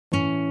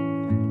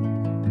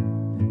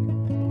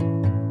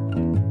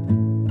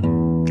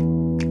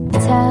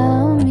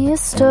a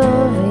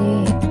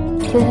story,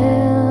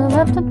 fill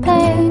up the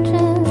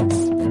pages,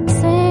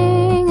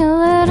 sing a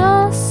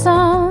little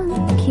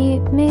song,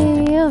 keep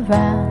me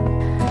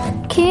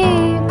around, keep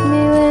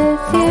me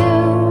with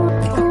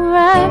you,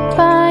 right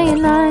by your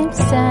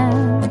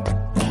nightstand,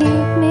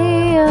 keep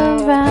me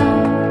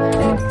around,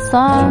 as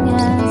long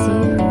as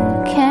you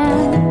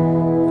can.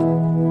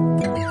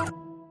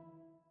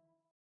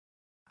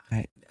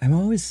 I'm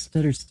always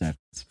stutter-step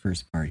this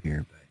first part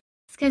here, but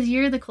It's because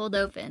you're the cold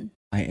open.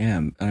 I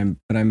am.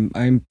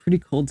 I'm pretty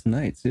cold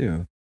tonight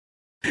too.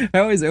 I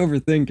always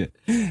overthink it.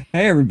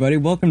 Hey everybody,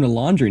 welcome to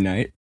Laundry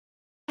Night.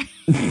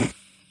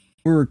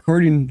 We're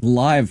recording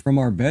live from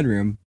our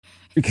bedroom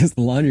because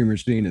the laundry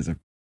machine is a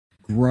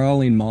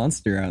growling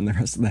monster out in the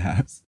rest of the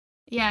house.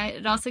 Yeah,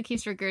 it also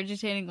keeps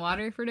regurgitating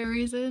water for no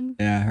reason.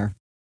 Yeah, our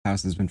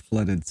house has been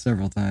flooded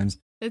several times.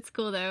 It's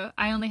cool though.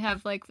 I only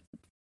have like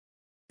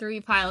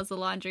 3 piles of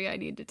laundry I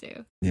need to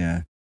do.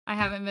 Yeah, I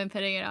haven't been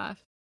putting it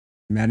off.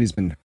 Maddie's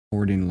been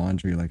hoarding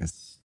laundry like a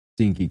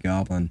stinky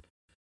goblin.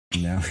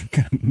 And now we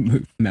gotta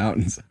move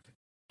mountains.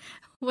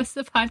 What's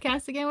the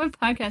podcast again? What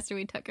podcast are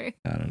we, Tucker?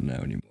 I don't know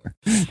anymore.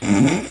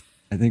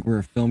 I think we're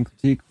a film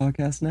critique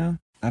podcast now,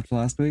 after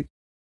last week.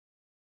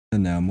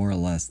 And now, more or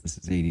less, this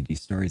is ADD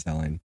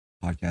Storytelling,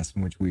 a podcast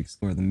in which we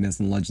explore the myths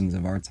and legends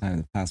of our time,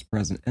 the past,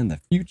 present, and the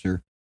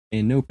future,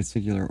 in no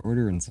particular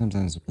order and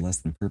sometimes with less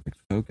than perfect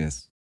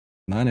focus.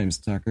 My name's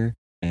Tucker,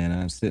 and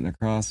I'm sitting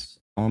across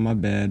on my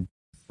bed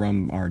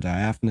from our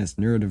diaphanous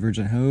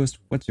neurodivergent host.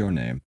 What's your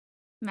name?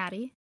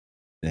 Maddie.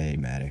 Hey,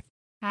 Maddie.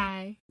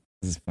 Hi.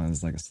 This is fun.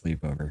 It's like a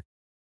sleepover.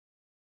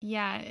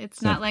 Yeah, it's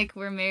So- not like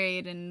we're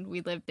married and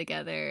we live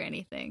together or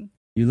anything.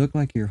 You look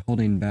like you're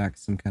holding back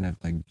some kind of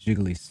like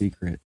jiggly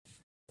secret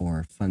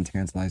or fun,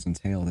 tantalizing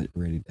tale that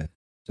you're ready to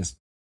just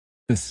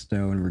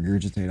bestow and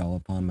regurgitate all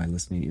upon my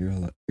listening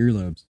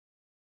earlobes.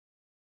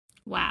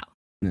 Wow.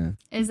 Yeah.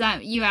 Is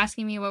that you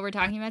asking me what we're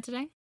talking about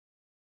today?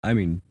 I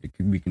mean, it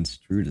could be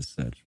construed as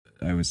such, but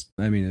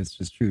it's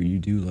just true. You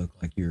do look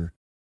like you're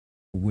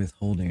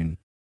withholding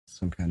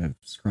some kind of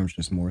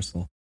scrumptious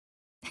morsel.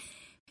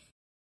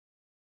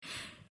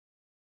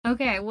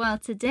 Okay, well,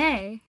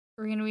 today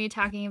we're going to be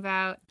talking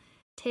about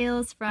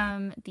tales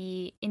from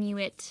the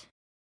Inuit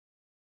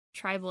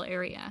tribal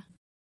area.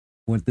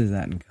 What does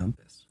that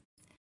encompass?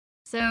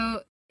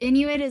 So,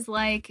 Inuit is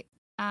like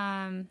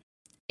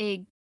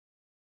a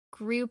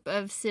group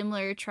of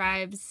similar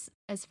tribes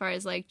as far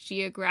as like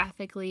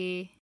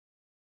geographically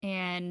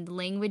and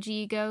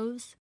languagey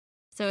goes.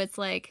 So it's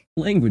like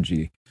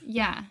Languagey.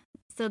 yeah.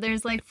 So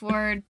there's like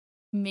 4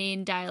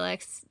 main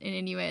dialects in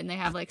Inuit, and they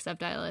have like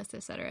subdialects,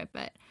 etc.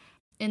 But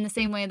in the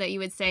same way that you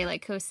would say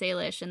like Coast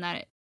Salish, and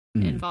that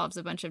it involves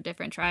a bunch of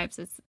different tribes,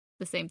 it's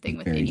the same thing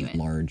with Very Inuit.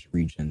 large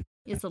region.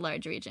 It's a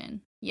large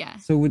region. Yeah.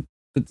 So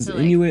but does So,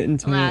 like, Inuit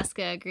and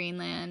Alaska,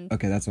 Greenland.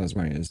 Okay, that's what I was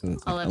wondering. So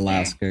it's all like up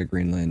Alaska,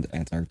 Greenland,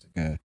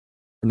 Antarctica,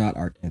 or not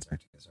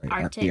Antarctica, sorry,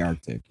 Arctic. the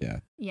Arctic. Yeah,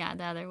 Yeah,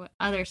 the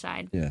other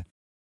side. Yeah.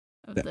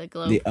 Of the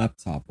globe. the up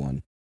top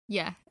one.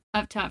 Yeah,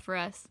 up top for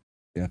us.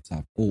 The up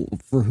top. Well,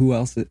 for who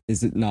else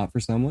is it not for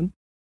someone?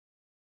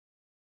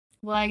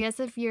 Well, I guess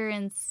if you're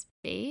in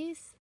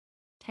space,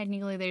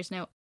 technically there's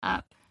no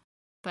up,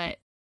 but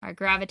our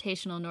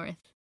gravitational north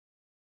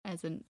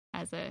as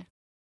a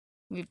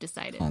we've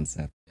decided.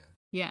 Concept.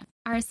 Yeah.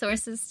 Our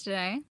sources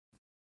today,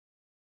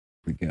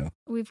 Here we go.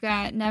 we've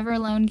got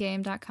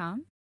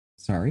neveralonegame.com.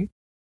 Sorry.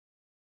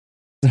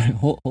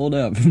 Hold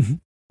up.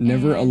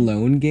 Never And-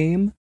 Alone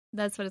Game?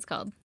 That's what it's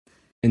called.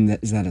 And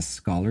is that a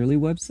scholarly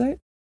website?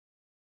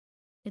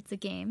 It's a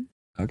game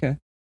Okay.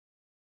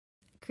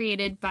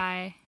 created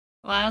by,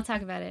 well, I'll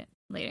talk about it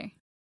later.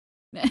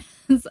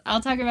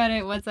 I'll talk about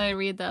it once I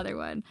read the other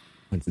one.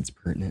 Once it's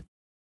pertinent.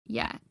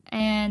 Yeah.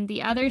 And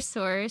the other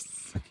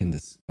source, Akin to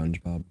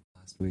SpongeBob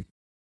last week.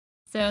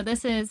 so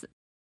this is,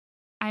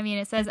 I mean,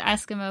 it says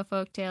Eskimo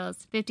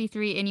Folktales,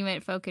 53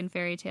 Inuit Folk and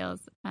Fairy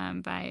Tales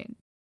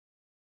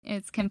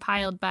it's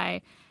compiled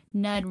by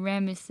Nud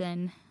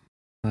Rasmussen.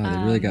 Wow,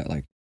 they really got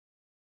like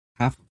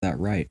half of that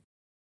right.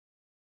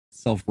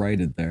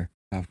 Self-righted there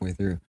halfway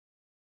through.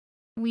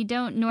 We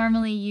don't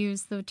normally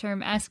use the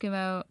term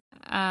Eskimo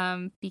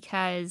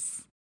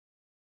because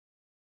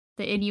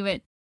the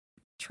Inuit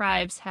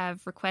tribes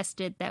have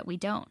requested that we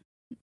don't.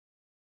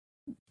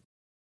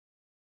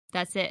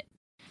 That's it.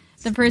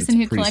 The person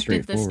who It's pretty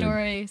collected the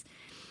straightforward. stories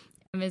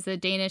is a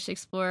Danish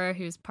explorer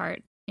who's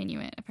part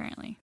Inuit,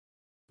 apparently.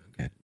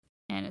 Okay.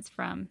 And it's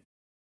from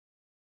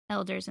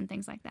elders and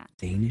things like that.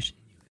 Danish.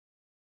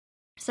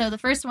 So the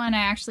first one I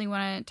actually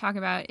want to talk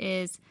about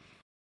is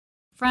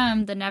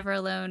from the Never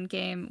Alone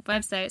game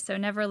website. So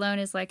Never Alone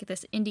is like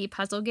this indie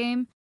puzzle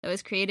game that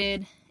was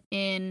created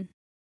in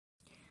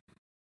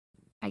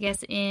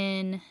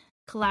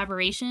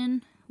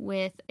collaboration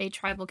with a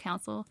tribal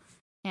council.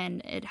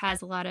 And it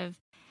has a lot of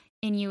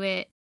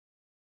Inuit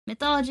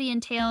mythology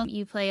and tale.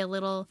 You play a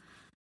little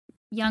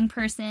young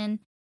person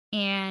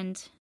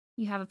and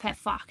you have a pet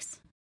fox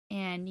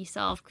and you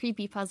solve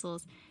creepy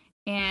puzzles.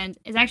 And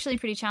it's actually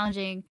pretty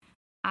challenging.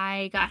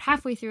 I got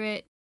halfway through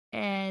it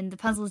and the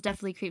puzzles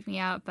definitely creeped me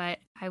out, but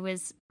I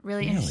was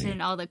really interested Really?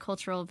 in all the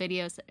cultural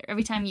videos.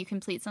 Every time you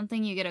complete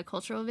something, you get a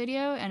cultural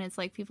video, and it's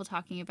like people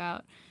talking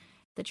about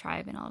the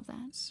tribe and all of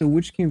that. So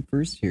which came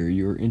first here?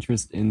 Your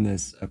interest in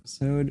this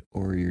episode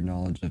or your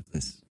knowledge of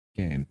this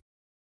game?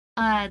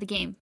 The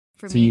game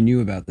for So me. you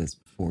knew about this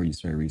before you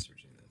started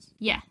researching this?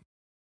 Yeah,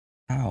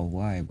 How?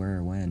 Why?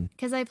 Where? When?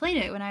 because I played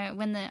it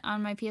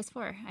on my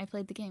PS4. I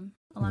played the game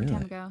a long time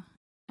Really? ago.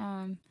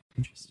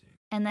 Interesting.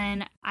 And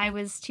then I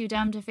was too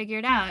dumb to figure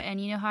it out.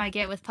 And you know how I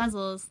get with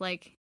puzzles,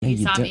 like Yeah, you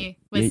you saw do- me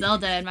with yeah.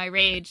 Zelda and my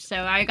rage. So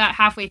I got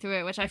halfway through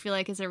it, which I feel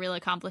like is a real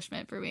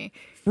accomplishment for me.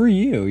 For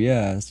you,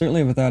 yeah.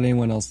 Certainly without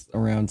anyone else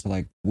around to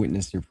like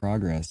witness your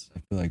progress. I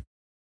feel like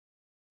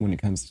when it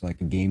comes to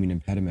like a gaming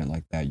impediment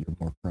like that, you're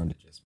more prone to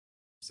just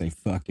say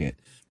fuck it.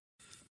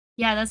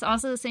 Yeah, that's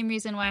also the same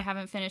reason why I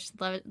haven't finished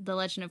the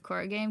Legend of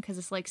Korra game, because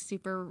it's like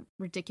super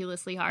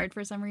ridiculously hard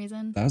for some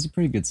reason. That was a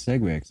pretty good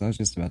segue because I was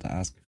just about to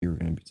ask if you were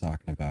going to be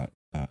talking about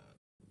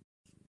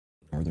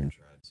northern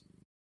tribes.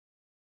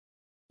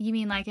 You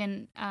mean like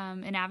in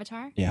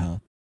Avatar? Yeah.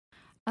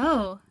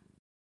 Oh,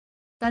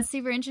 that's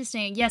super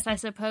interesting. Yes, I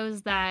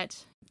suppose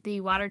that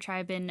the water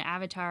tribe in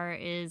Avatar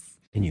is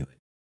Inuit.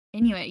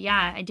 Inuit.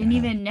 Yeah, I didn't Yeah.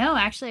 even know.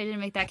 Actually, I didn't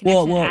make that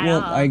connection at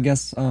all. I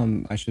guess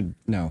I should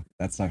no.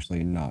 That's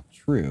actually not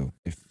true.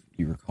 If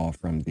you recall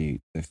from the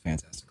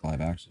fantastic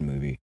live action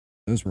movie,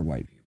 those were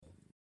white people.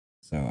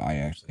 So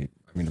I'm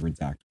going to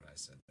redact what I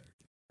said there.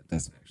 That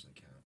doesn't actually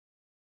count.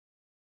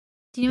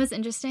 Do you know what's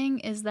interesting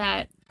is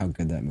that How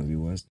good that movie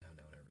was. Now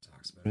no one ever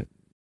talks about it.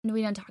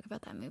 we don't talk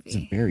about that It's a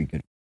movie. very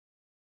good.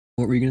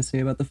 What were you going to say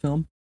about the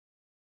film?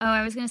 Oh,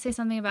 I was going to say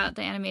something about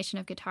the animation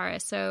of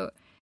Katara. So,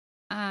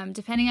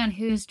 depending on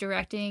who's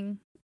directing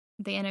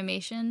the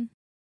animation,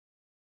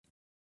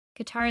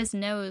 Katara's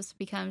nose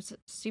becomes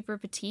super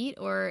petite,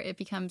 or it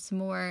becomes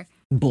more.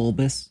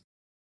 Bulbous.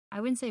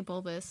 I wouldn't say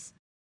bulbous.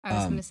 I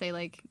was Um, going to say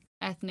like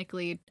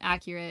ethnically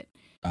accurate.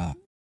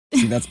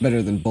 See, that's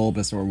better than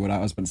bulbous or what I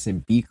was about to say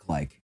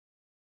beak-like.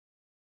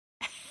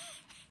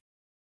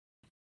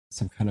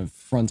 Some kind of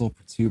frontal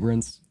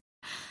protuberance.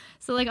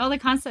 So, like all the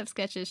concept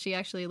sketches, she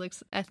actually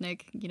looks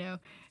ethnic,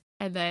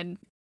 and then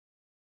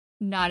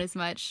not as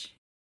much.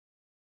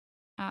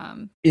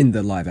 In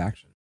the live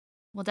action.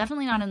 Well,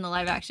 definitely not in the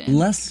live action.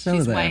 Less so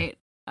She's there. white,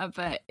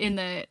 but in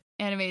the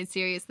animated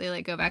series, they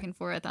like go back and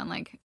forth on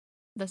like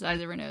the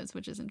size of her nose,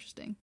 which is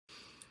interesting.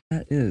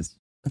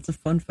 That's a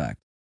fun fact.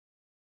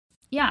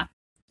 Yeah.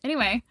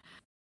 Anyway,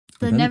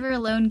 the Then- Never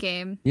Alone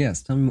game.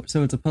 Yes, tell me more.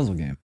 So it's a puzzle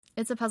game,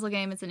 It's a puzzle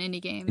game. It's an indie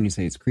and game. you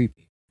say it's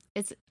creepy.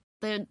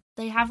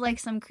 They have like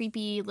some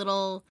creepy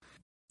little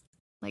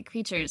like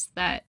creatures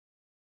that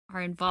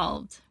are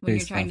involved when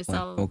Based you're trying to off, like,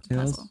 solve the folktales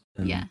puzzle.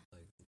 and, Yeah.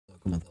 like,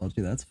 local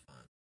mythology. That's fun.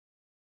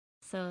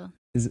 So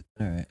Is it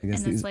all right? I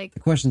guess And it's like- the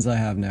questions I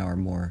have now are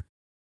more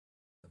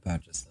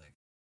about just like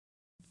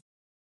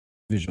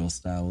visual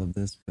style of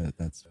this, but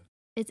that's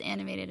it's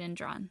animated and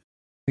drawn.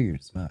 figured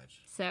as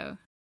much. So,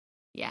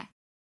 yeah.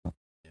 Oh,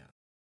 yeah.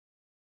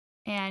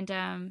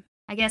 And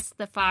I guess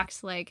the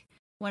fox, like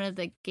one of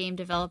the game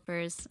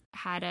developers,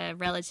 had a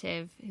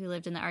relative who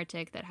lived in the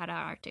Arctic that had an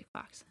Arctic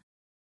fox.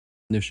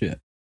 No shit.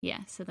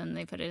 Yeah, so then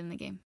they put it in the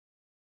game.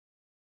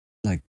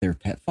 Like their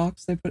pet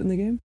fox they put in the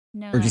game,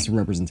 No, or just a like,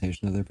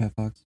 representation of their pet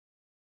fox,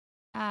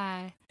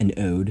 uh, an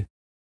ode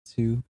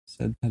to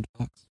said pet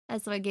fox.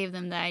 that's what gave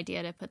them the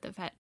idea to put the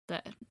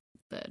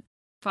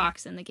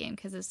fox in the game,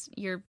 because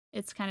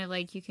it's kind of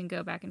like you can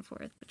go back and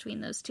forth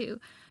between those two.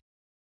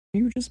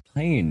 You were just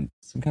playing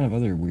some kind of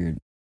other weird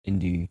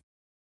indie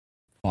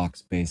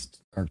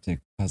fox-based Arctic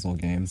puzzle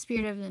game.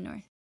 Spirit of the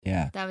North.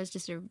 Yeah, That was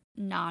just a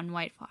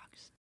non-white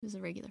fox. It was a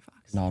regular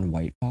fox.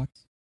 non-white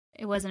fox.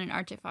 It wasn't an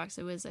Arctic fox.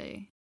 It was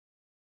a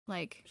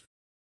like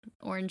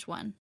orange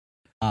one.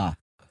 Ah,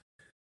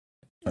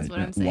 That's but what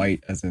I'm not saying.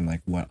 white as in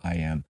like what I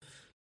am.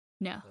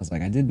 No. I was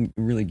like, I didn't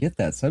really get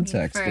that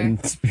subtext Fur.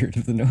 in Spirit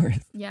of the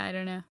North. Yeah, I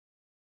don't know.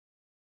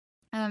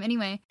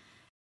 Anyway,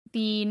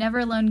 the Never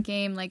Alone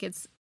game, like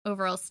its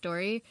overall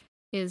story,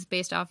 is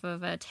based off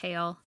of a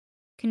tale,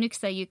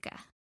 Kanuksa Yuka.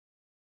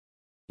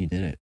 He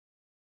did it.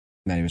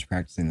 Maddie was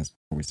practicing this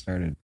before we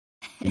started.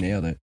 He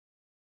nailed it.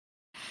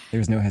 There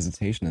was no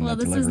hesitation in Well,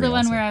 that this delivery. is the one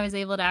also. where I was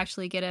able to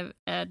actually get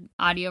an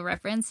audio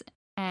reference,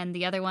 and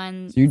the other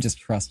one, So you're just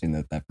trusting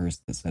that that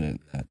person that said it in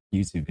that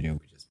YouTube video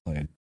we just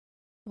played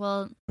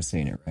well, was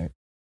saying it right.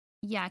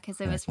 yeah,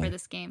 because it Yeah, was for funny.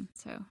 this game,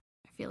 so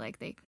I feel like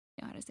they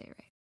know how to say it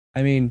right.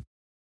 I mean,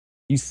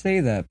 you say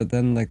that, but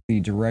then like the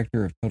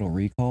director of Total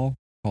Recall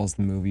calls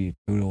the movie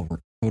Total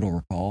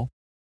Recall.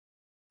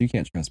 You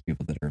can't trust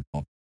people that are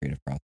involved in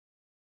creative process.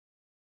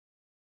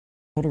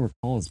 Total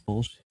Recall is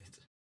bullshit.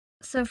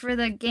 So for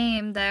the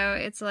game, though,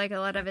 it's like a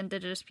lot of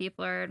indigenous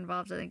people are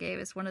involved in the game.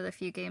 It's one of the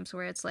few games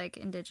where it's like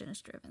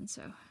indigenous driven,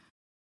 so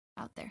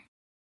out there,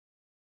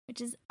 which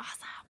is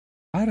awesome.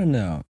 I don't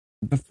know.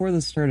 Before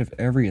the start of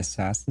every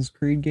Assassin's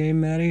Creed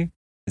game, Maddie,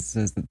 it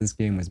says that this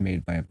game was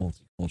made by a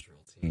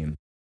multicultural team.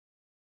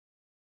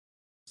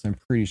 So I'm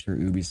pretty sure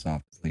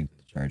Ubisoft is leading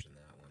the charge in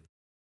that one.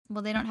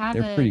 Well, they don't have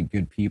They're pretty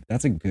good people.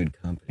 That's a good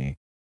company.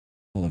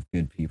 full of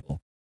good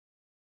people.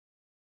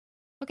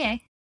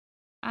 Okay.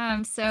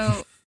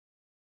 So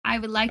I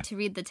would like to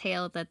read the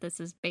tale that this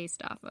is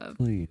based off of.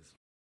 Please.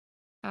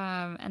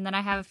 And then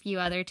I have a few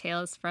other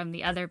tales from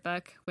the other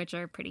book, which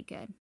are pretty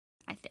good,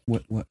 I think.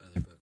 What other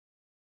book?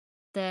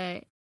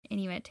 The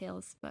Inuit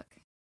Tales book.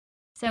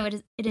 So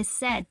it is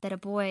said that a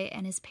boy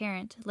and his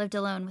parent lived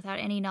alone without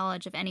any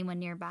knowledge of anyone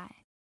nearby.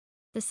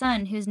 The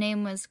son, whose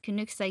name was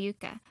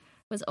Kunuksayuka,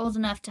 was old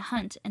enough to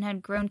hunt and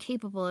had grown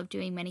capable of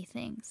doing many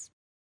things.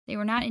 They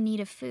were not in need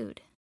of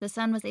food. The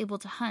son was able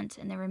to hunt,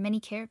 and there were many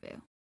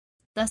caribou.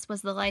 Thus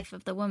was the life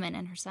of the woman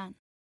and her son.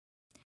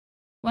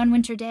 One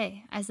winter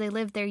day, as they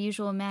lived their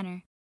usual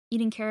manner,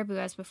 eating caribou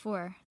as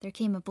before, there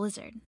came a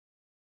blizzard.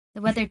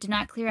 The weather did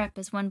not clear up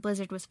as one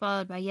blizzard was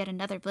followed by yet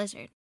another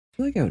blizzard. I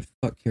feel like I would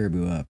fuck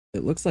caribou up.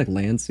 It looks like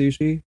land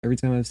sushi every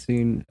time I've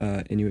seen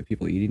Inuit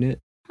people eating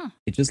it. Huh.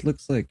 It just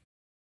looks like...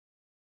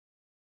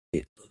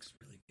 It looks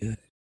really good.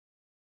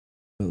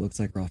 But it looks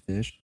like raw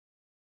fish.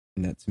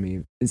 And that to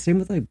me... And same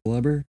with like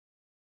blubber.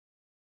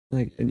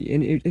 Like, and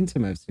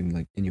anytime I've seen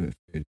like Inuit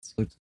food, it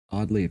looks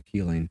oddly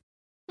appealing.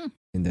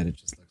 In that it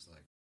just looks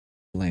like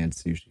land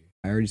sushi.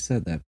 I already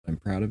said that, but I'm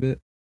proud of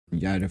it.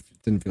 Yeah, I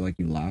didn't feel like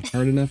you laughed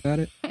hard enough at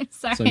it. I'm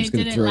sorry, So I'm just I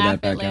gonna didn't throw that laugh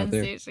at back out land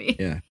there. sushi.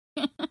 Yeah.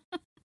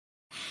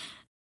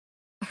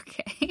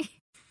 Okay.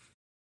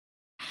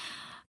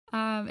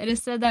 It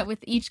is said that with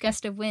each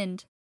gust of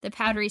wind, the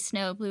powdery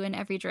snow blew in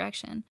every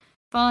direction.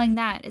 Following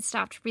that, it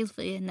stopped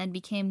briefly and then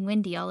became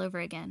windy all over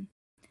again.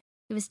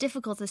 It was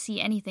difficult to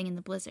see anything in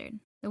the blizzard.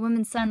 The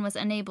woman's son was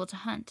unable to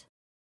hunt.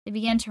 They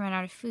began to run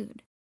out of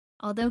food.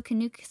 Although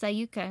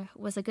Kunuksayuka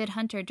was a good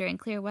hunter during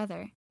clear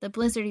weather, the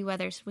blizzardy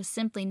weather was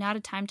simply not a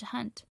time to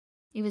hunt.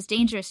 It was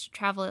dangerous to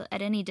travel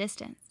at any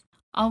distance.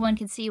 All one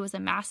could see was a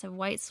mass of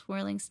white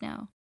swirling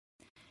snow.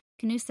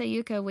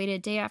 Kunuksayuka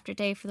waited day after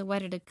day for the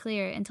weather to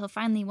clear until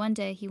finally one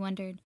day he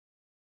wondered,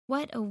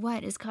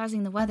 what is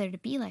causing the weather to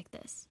be like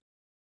this?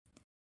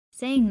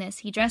 Saying this,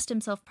 he dressed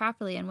himself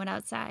properly and went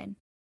outside.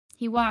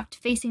 He walked,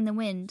 facing the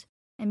wind,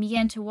 and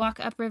began to walk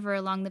upriver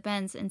along the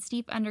bends and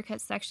steep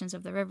undercut sections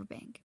of the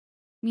riverbank.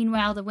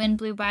 Meanwhile, the wind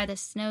blew by the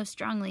snow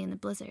strongly in the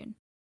blizzard.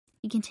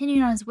 He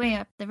continued on his way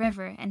up the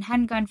river and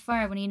hadn't gone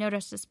far when he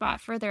noticed a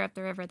spot further up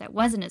the river that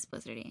wasn't as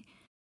blizzardy.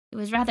 It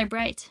was rather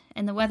bright,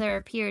 and the weather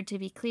appeared to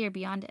be clear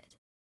beyond it.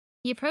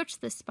 He approached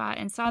this spot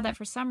and saw that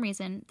for some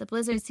reason the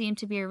blizzard seemed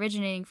to be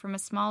originating from a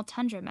small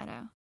tundra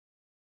meadow.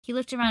 He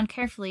looked around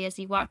carefully as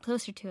he walked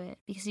closer to it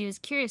because he was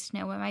curious to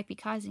know what might be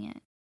causing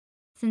it.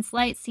 Since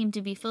light seemed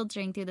to be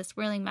filtering through the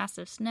swirling mass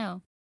of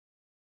snow,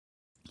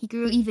 he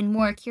grew even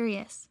more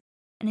curious.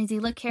 And as he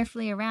looked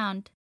carefully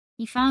around,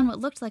 he found what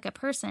looked like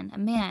a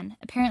man,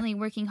 apparently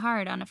working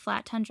hard on a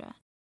flat tundra.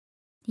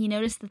 He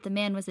noticed that the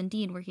man was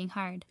indeed working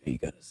hard. You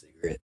got a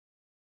cigarette?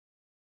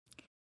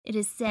 It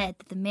is said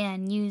that the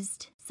man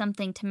used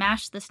something to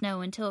mash the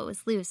snow until it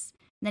was loose,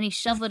 and then he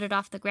shoveled it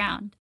off the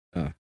ground.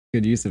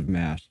 Good use of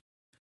mash.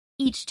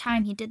 Each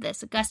time he did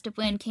this, a gust of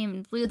wind came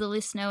and blew the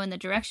loose snow in the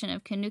direction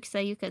of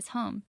Kunuksayuka's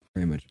home.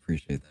 Very much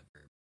appreciate that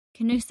verb.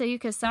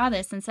 Kunuksayuka saw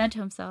this and said to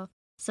himself,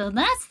 so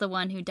that's the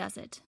one who does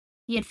it.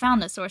 He had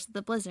found the source of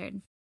the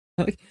blizzard.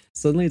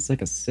 Suddenly it's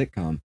like a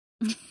sitcom.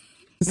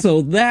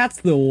 So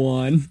that's the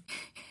one.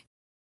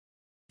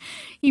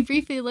 He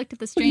briefly looked at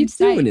the What are you strange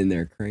sight, doing in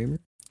there, Kramer?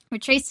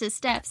 retraced his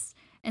steps,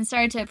 and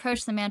started to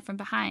approach the man from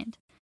behind.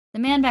 The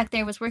man back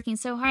there was working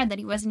so hard that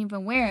he wasn't even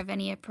aware of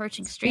any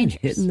approaching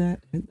strangers. Hitting that.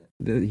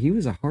 He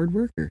was a hard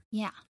worker.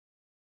 Yeah.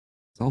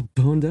 He's all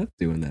boned up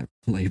doing that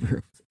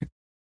labor.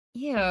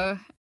 Ew.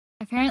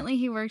 Apparently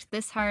he worked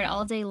this hard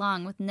all day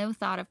long with no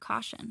thought of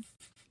caution.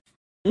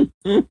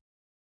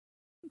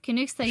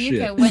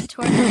 Kunuksayuka went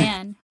toward the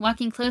man,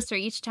 walking closer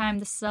each time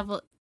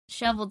the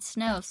shoveled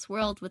snow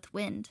swirled with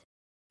wind.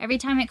 Every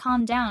time it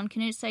calmed down,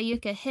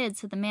 Kunuksayuka hid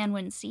so the man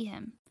wouldn't see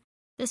him.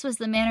 This was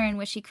the manner in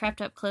which he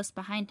crept up close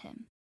behind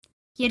him.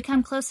 He had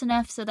come close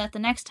enough so that the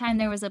next time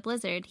there was a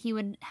blizzard, he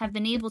would have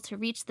been able to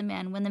reach the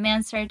man when the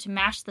man started to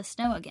mash the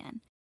snow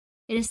again.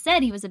 It is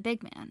said he was a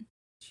big man.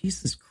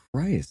 Jesus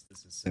Christ,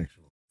 this is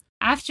sexual.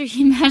 After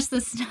he mashed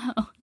the snow,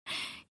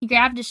 he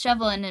grabbed his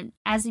shovel, and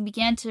as he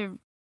began to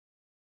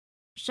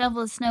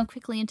shovel the snow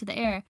quickly into the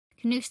air,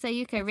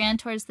 Kunuksayuka ran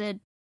towards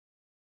the...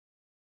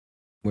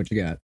 What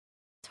you got?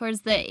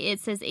 It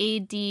says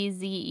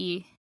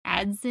A-D-Z-E.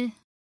 Adze?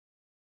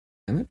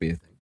 That might be a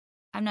thing.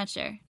 I'm not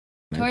sure.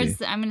 Might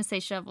be. I'm going to say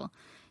shovel.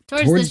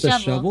 Towards the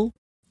shovel?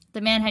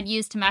 The man had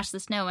used to mash the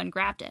snow and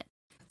grabbed it.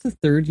 That's the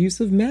third use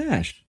of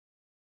mash.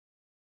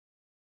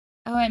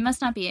 Oh, it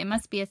must not be. It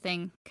must be a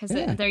thing, because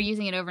Yeah. they're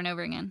using it over and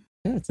over again.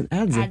 Yeah, it's an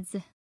adze.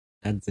 Adze.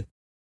 Adze.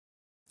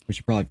 We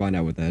should probably find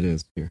out what that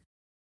is here.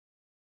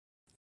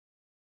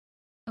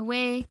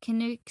 Away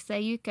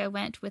Kunuksayuka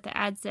went with the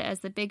adze as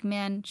the big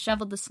man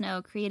shoveled the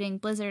snow, creating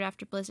blizzard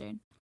after blizzard.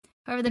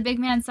 However, the big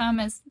man saw him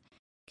as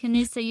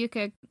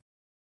Kunuksayuka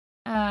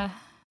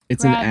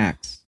It's an grab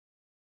axe.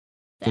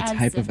 the It's a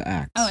type adze. of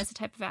axe. Oh, it's a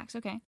type of axe,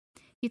 okay.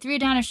 He threw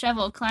down a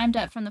shovel, climbed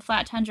up from the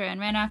flat tundra, and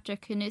ran after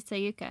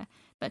Kunuksayuka.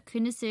 But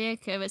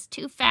Kunuksayuka was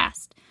too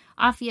fast.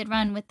 Off he had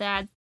run with the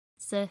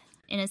adze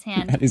in his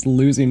hand. Maddie's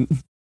losing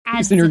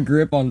her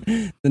grip on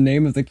the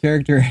name of the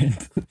character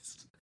and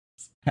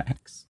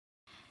axe.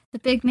 The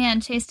big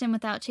man chased him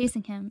without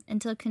chasing him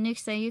until Canute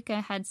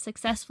Sayuka had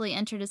successfully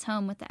entered his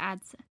home with the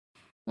adze.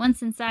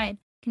 Once inside,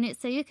 Canute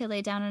Sayuka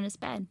lay down on his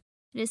bed.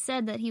 It is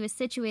said that he was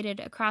situated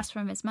across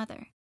from his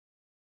mother.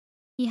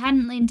 He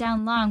hadn't lain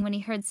down long when he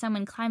heard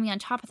someone climbing on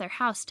top of their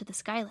house to the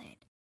skylight.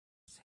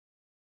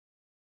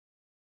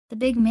 The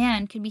big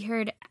man could be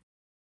heard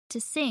to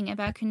sing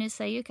about Canute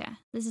Sayuka.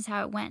 This is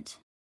how it went.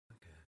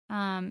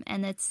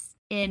 And it's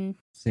in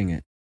Sing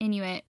it.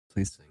 Inuit.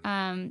 Please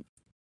sing.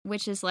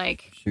 Which is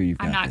like, Sure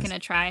I'm not going to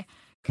try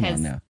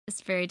because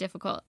it's very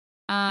difficult.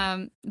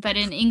 But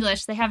in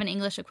English, they have an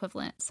English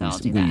equivalent, so I'll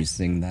do that. Will you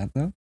sing that,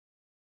 though?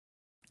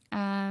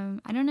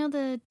 I don't know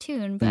the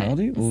tune, but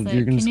melody? Well, it's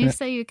the Canute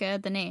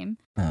Sayuka, the name.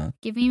 Uh-huh.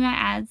 Give me my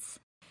adze,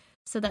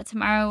 so that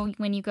tomorrow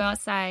when you go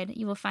outside,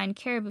 you will find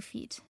caribou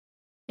feet.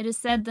 It is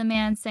said the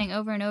man sang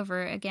over and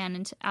over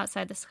again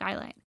outside the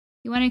skylight.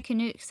 He wanted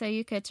Canute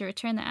Sayuka to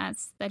return the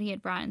adze that he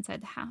had brought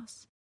inside the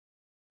house.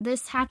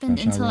 This happened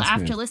until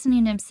after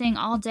listening to him sing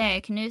all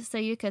day, Canute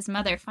Sayuka's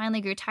mother finally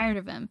grew tired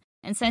of him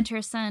and said to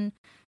her son,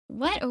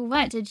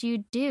 what did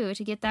you do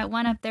to get that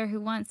one up there who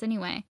wants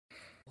anyway?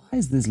 Why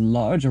is this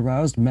large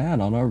aroused man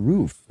on our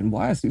roof, and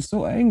why is he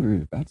so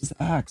angry about his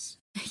axe?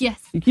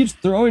 Yes. He keeps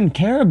throwing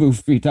caribou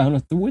feet down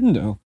at the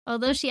window.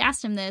 Although she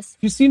asked him this...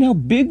 Have you seen how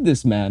big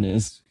this man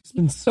is? He's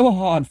been so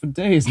hard for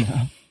days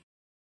now.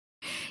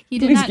 He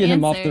did not get answer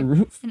him off the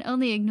roof. And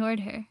only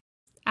ignored her.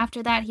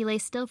 After that, he lay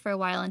still for a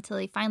while until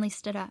he finally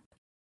stood up.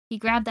 He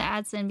grabbed the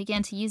adze and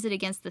began to use it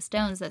against the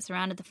stones that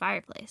surrounded the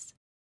fireplace.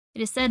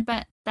 It is said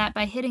that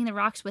by hitting the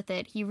rocks with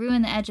it, he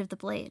ruined the edge of the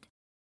blade.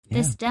 Yeah,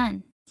 this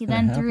done, he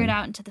then threw it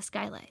out into the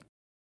skylight.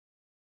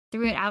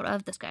 Threw it out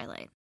of the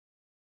skylight.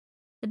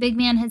 The big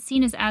man had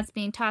seen his adze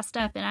being tossed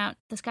up and out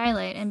the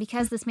skylight, and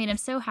because this made him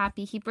so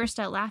happy, he burst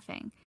out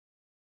laughing.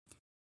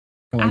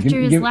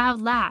 After his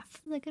loud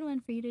laugh, that's a good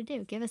one for you to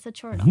do. Give us a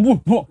chortle.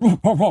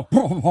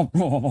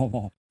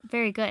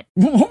 Very good.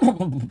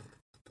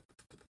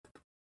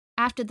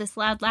 After this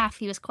loud laugh,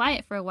 he was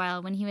quiet for a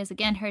while when he was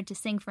again heard to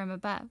sing from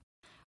above.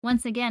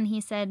 Once again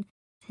he said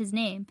his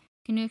name,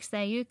 Canute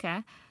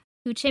Sayuka,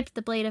 who chipped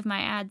the blade of my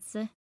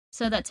adze,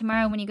 so that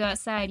tomorrow when you go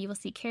outside you will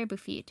see caribou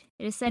feet.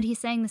 It is said he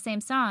sang the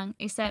same song,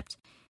 except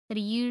that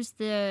he used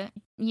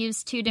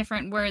two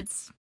different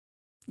words.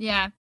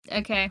 Yeah,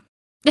 okay.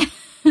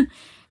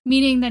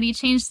 Meaning that he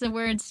changed the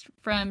words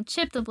from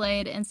chip the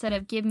blade instead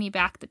of give me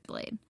back the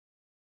blade.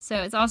 So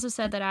it's also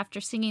said that after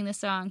singing the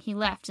song, he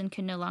left and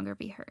could no longer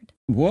be heard.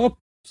 Well,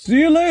 see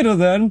you later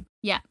then.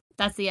 Yeah,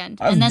 that's the end.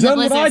 I've and then done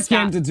the what I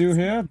stopped, came to do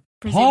here.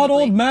 presumably. Hard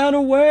old man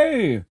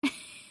away.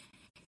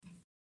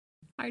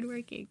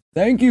 Hardworking.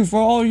 Thank you for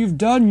all you've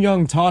done,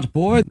 young tot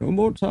boy. No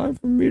more time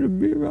for me to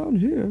be around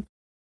here.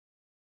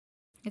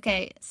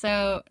 Okay,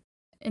 so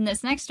in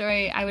this next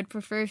story, I would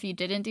prefer if you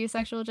didn't do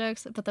sexual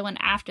jokes, but the one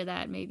after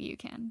that, maybe you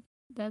can.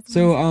 That's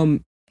so,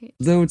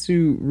 though,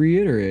 to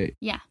reiterate.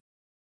 Yeah.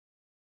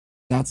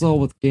 That's all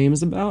what the game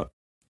is about?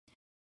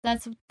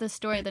 That's the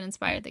story that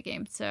inspired the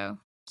game, so...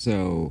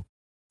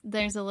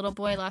 There's a little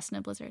boy lost in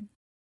a blizzard.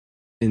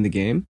 In the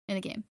game? In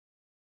the game.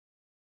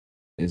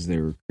 Is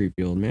there a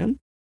creepy old man?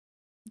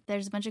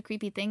 There's a bunch of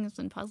creepy things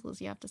and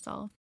puzzles you have to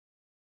solve.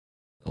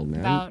 Old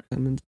man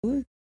come into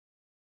play?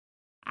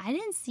 I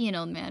didn't see an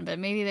old man, but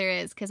maybe there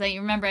is, because I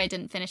remember I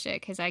didn't finish it,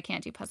 because I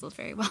can't do puzzles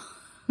very well.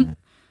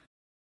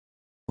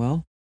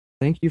 Well,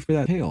 thank you for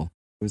that tale.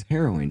 It was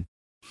harrowing.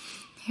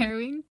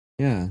 Harrowing?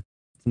 Yeah.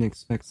 Didn't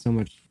expect so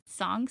much.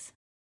 Songs?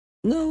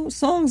 No,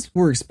 songs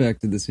were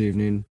expected this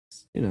evening.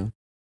 You know,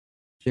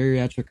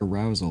 geriatric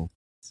arousal.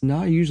 It's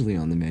not usually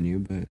on the menu,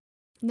 but...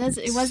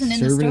 It wasn't in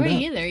the story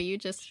either. You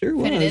just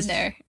put it in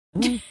there.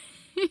 Oh.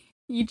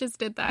 You just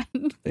did that.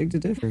 Beg to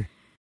differ.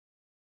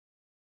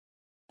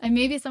 And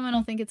maybe someone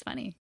will think it's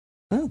funny.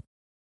 Oh.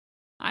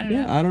 I don't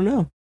know. I don't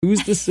know.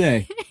 Who's to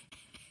say?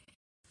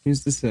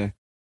 Who's to say?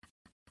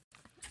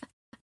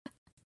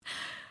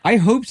 I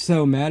hope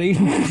so, Maddie.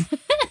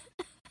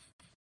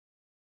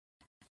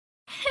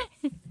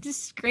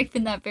 Just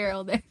scraping that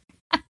barrel there.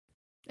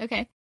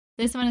 Okay.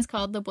 This one is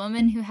called The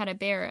Woman Who Had a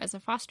Bear as a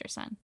Foster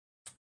Son.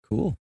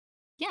 Cool.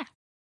 Yeah.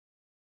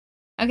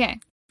 Okay.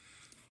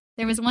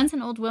 There was once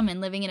an old woman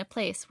living in a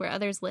place where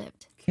others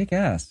lived. Kick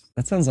ass.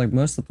 That sounds like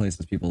most of the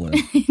places people live.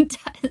 It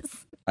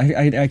does.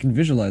 I can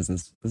visualize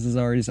this. This is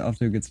already off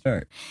to a good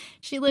start.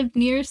 She lived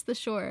nearest the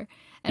shore.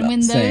 And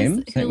when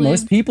same.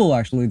 Most people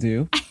actually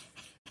do.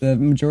 The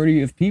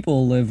majority of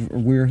people live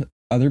where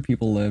other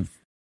people live,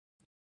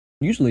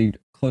 usually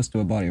close to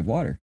a body of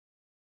water,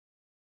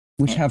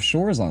 which have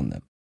shores on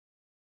them.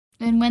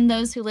 And when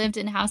those who lived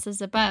in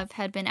houses above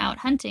had been out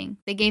hunting,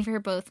 they gave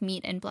her both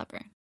meat and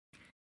blubber.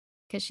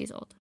 Because she's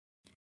old.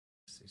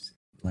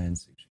 Land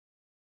sushi.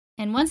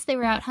 And once they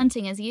were out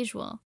hunting as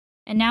usual,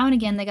 and now and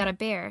again they got a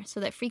bear, so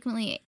that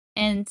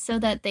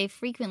they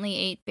frequently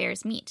ate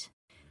bear's meat.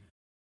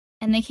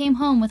 And they came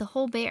home with a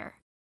whole bear.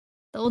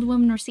 The old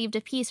woman received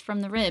a piece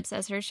from the ribs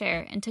as her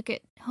share and took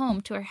it home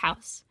to her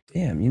house.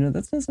 Damn,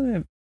 that's not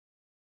something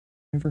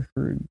Never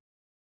heard.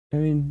 I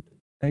mean,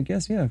 I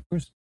guess, yeah, of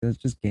course. That's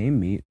just game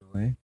meat in a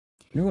way.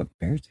 I wonder what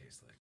bear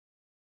tastes like.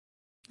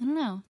 I don't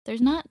know.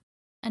 There's not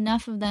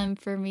enough of them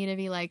for me to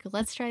be like,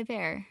 let's try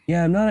bear.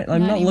 Yeah, I'm not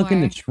Not looking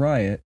to anymore. try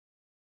it,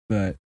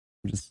 but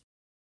I'm just,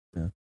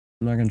 yeah.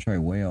 I'm not going to try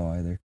whale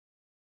either.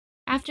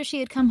 After she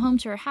had come home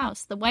to her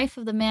house, the wife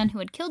of the man who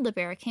had killed the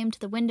bear came to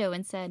the window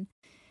and said,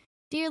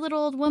 "Dear little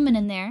old woman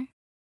in there,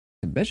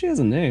 I bet she has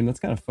a name. That's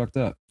kind of fucked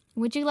up.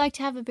 would you like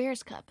to have a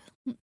bear's cub?"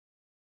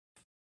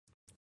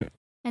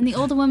 And the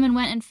old woman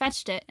went and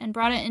fetched it and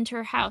brought it into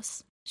her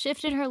house,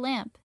 shifted her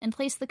lamp, and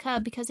placed the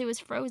cub, because it was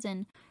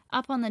frozen,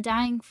 up on the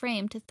drying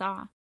frame to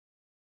thaw.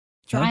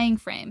 Drying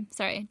frame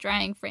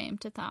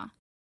to thaw.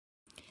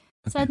 Okay.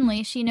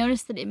 Suddenly, she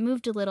noticed that it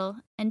moved a little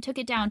and took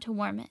it down to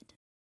warm it.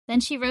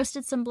 Then she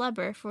roasted some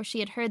blubber, for she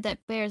had heard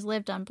that bears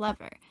lived on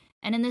blubber,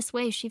 and in this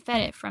way she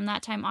fed it from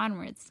that time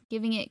onwards,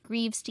 giving it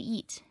greaves to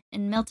eat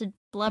and melted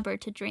blubber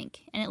to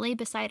drink, and it lay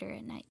beside her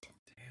at night.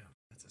 Damn,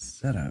 that's a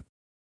setup.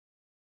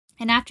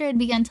 And after it had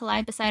begun to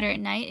lie beside her at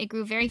night, it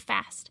grew very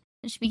fast,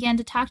 and she began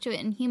to talk to it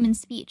in human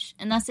speech,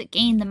 and thus it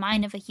gained the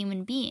mind of a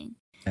human being.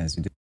 As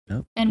you do.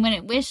 Nope. And when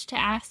it wished to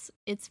ask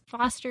its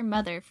foster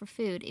mother for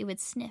food, it would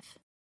sniff.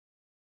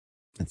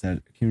 That's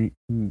that. Can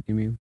you give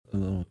me a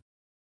little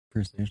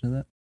impersonation of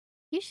that?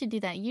 You should do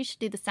that. You should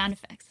do the sound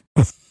effects.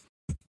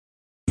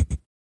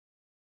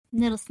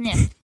 Little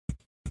sniff.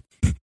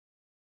 The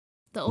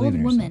Believe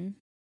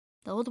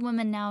old in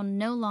woman now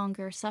no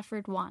longer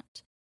suffered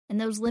want, and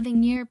those living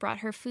near brought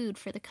her food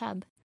for the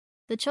cub.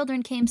 The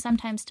children came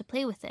sometimes to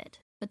play with it,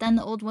 but then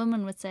the old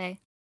woman would say,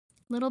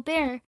 "Little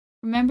bear,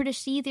 remember to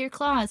sheathe your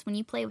claws when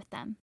you play with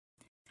them."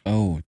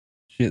 Oh,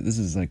 shit, this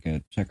is like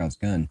a Chekhov's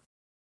gun.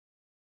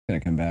 Can I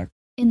come back?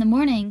 In the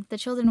morning, the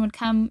children would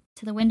come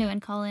to the window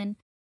and call in,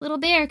 "Little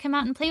bear, come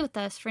out and play with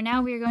us, for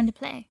now we are going to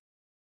play."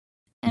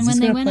 And Is when this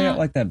they gonna went play out, out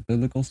like that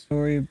biblical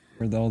story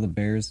where all the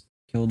bears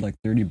killed like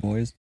 30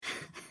 boys?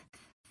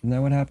 Isn't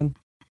that what happened?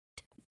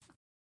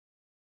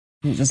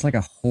 Just like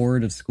a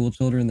horde of school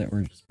children that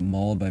were just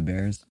mauled by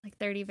bears. like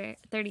 30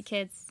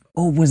 kids.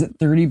 Oh, was it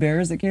 30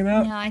 bears that came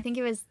out? No, I think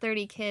it was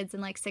 30 kids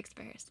and like 6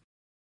 bears.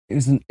 It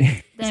was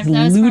it's That a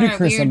was for a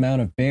ludicrous weird-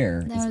 amount of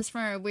bear. That was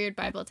for a Weird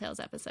Bible Tales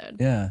episode.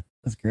 Yeah,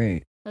 that's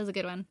great. That was a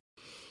good one.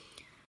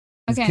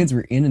 These Okay. kids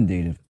were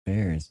inundated with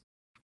bears.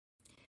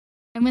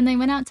 And when they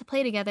went out to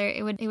play together,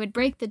 it would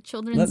break the Letting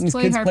children's these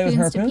toy kids play with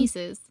harpoons to harpoons?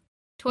 pieces.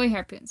 Toy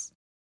harpoons.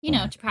 You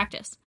know, Oh. to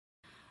practice.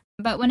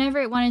 But whenever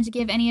it wanted to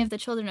give any of the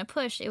children a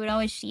push, it would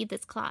always sheathe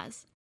its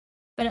claws.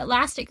 But at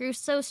last it grew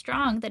so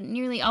strong that it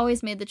nearly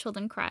always made the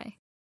children cry.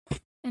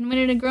 And when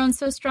it had grown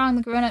so strong,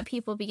 the grown-up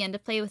people began to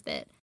play with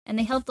it, and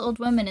they helped the old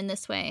woman in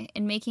this way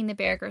in making the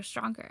bear grow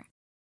stronger.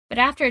 But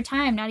after a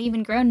time, not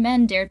even grown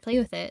men dared play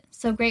with it,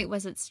 so great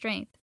was its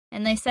strength.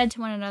 And they said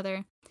to one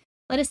another,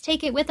 "Let us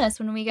take it with us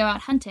when we go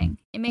out hunting.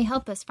 It may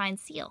help us find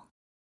seal."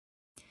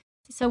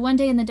 So one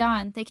day in the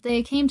dawn,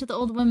 they came to the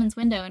old woman's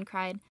window and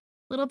cried,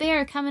 "Little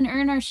bear, come and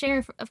earn our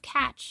share of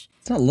catch."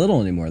 It's not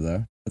little anymore,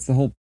 though. That's the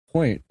whole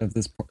point of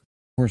this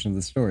portion of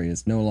the story.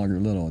 It's no longer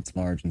little. It's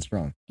large and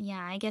strong.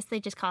 Yeah, I guess they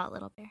just call it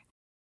Little Bear.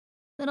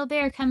 "Little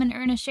bear, come and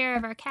earn a share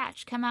of our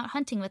catch. Come out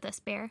hunting with us,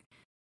 bear."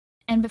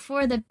 And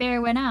before the bear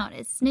went out,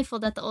 it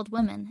sniffled at the old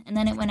woman, and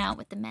then it went out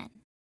with the men.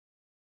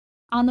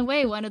 On the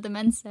way, one of the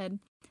men said,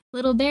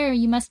 "Little bear,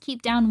 you must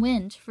keep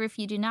downwind, for if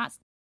you do not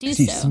do Does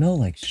he so, smell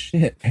like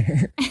shit,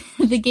 bear?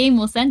 the game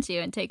will scent you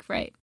and take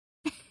fright."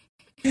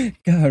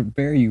 God,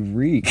 bear, you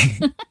reek.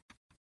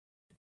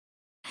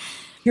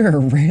 You're a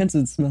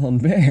rancid smelling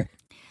bear.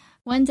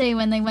 One day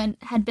when they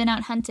had been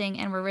out hunting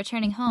and were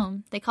returning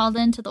home, they called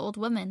in to the old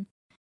woman.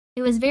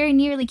 "It was very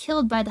nearly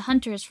killed by the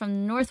hunters from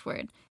the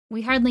northward.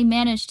 We hardly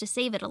managed to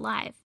save it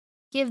alive.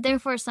 Give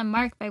therefore some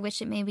mark by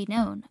which it may be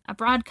known, a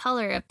broad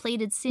collar of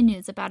plaited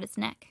sinews about its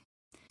neck."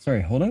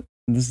 Sorry, hold up.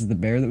 This is the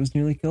bear that was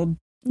nearly killed?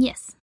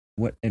 Yes.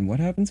 What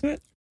happened to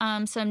it?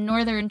 Some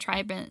northern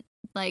tribe,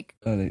 like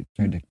Oh, they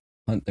tried to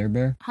hunt their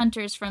bear?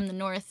 hunters from the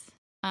north,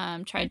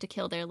 tried to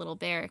kill their little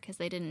bear because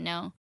they didn't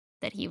know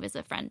that he was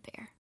a friend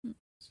bear. And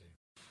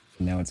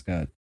now it's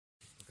got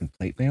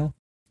plate mail?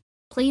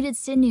 Plaited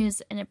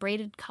sinews and a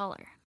braided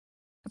collar.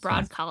 A broad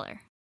Sounds-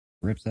 collar.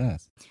 Rips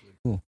ass.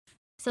 Cool.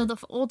 So the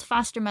old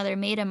foster mother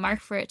made a mark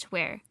for it to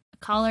wear, a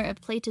collar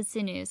of plaited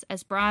sinews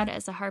as broad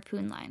as a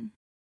harpoon line.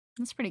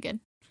 That's pretty good.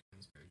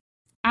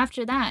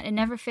 After that, it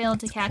never failed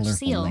to That's catch colorful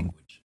seal,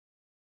 language.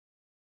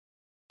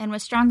 and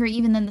was stronger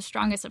even than the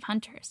strongest of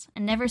hunters,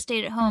 and never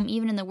stayed at home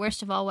even in the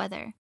worst of all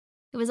weather.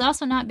 It was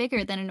also not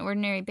bigger than an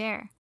ordinary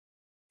bear.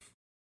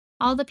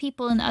 All the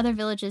people in the other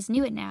villages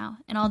knew it now,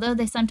 and although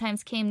they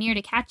sometimes came near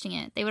to catching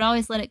it, they would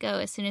always let it go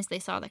as soon as they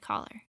saw the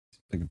collar.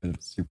 Like a bit of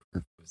a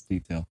superfluous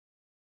detail.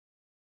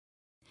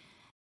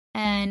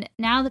 And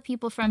now the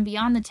people from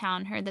beyond the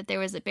town heard that there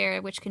was a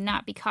bear which could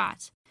not be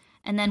caught.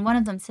 And then one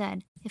of them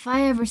said, "If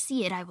I ever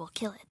see it, I will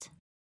kill it."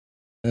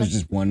 There's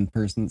just one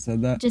person that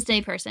said that? Just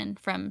a person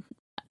from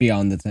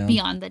Beyond the town?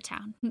 beyond the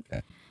town.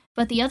 Okay.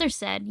 But the other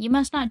said, "You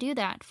must not do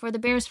that, for the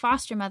bear's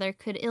foster mother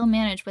could ill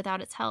manage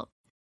without its help.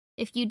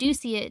 If you do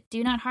see it,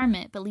 do not harm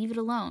it, but leave it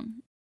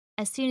alone,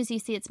 as soon as you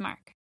see its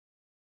mark.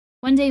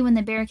 One day when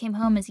the bear came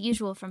home as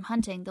usual from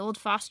hunting, the old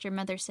foster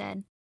mother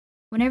said,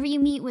 "Whenever you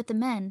meet with the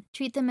men,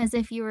 treat them as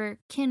if you were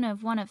kin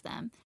of one of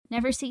them.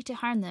 Never seek to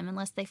harm them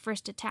unless they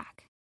first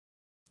attack."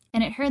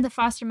 And it heard the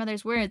foster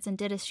mother's words and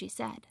did as she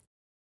said.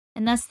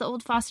 And thus the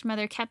old foster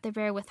mother kept the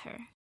bear with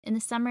her. In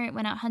the summer it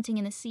went out hunting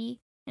in the sea,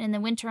 and in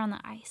the winter on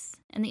the ice,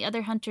 and the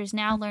other hunters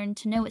now learned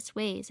to know its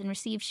ways and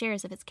received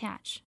shares of its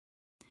catch.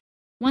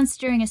 Once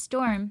during a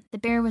storm, the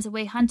bear was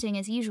away hunting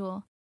as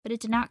usual, but it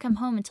did not come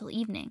home until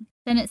evening.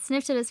 Then it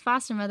sniffed at its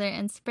foster mother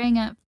and sprang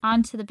up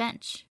onto the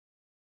bench,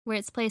 where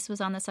its place was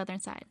on the southern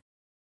side.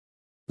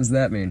 What does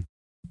that mean?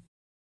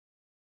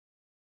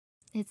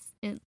 It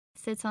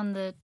sits on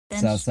the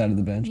bench. South side of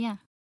the bench? Yeah.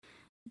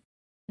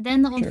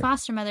 Then the old Sure.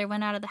 foster mother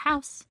went out of the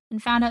house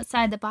and found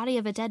outside the body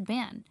of a dead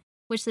man,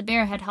 which the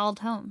bear had hauled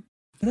home.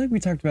 I feel like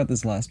we talked about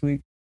this last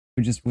week,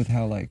 but just with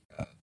how, like,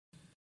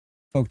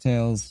 folk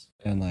tales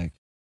and, like,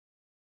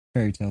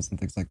 fairy tales and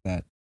things like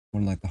that,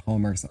 one of, like, the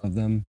hallmarks of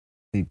them,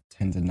 they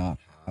tend to not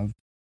have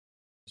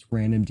just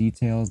random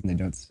details, and they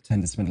don't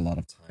tend to spend a lot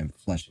of time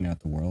fleshing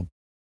out the world.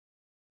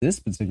 This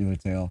particular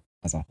tale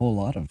has a whole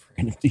lot of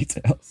random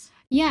details.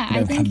 Yeah, I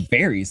Have think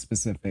very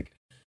specific.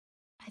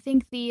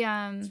 the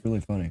It's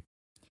really funny.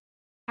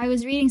 I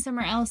was reading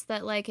somewhere else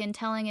that, like, in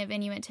telling of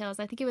Inuit tales,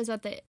 I think it was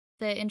at the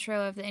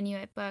intro of the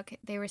Inuit book,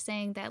 they were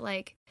saying that,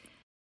 like,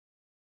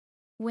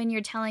 when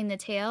you're telling the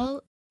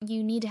tale,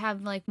 you need to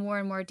have, like, more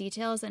and more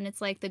details, and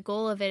it's like the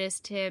goal of it is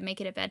to make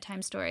it a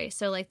bedtime story.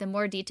 So, like, the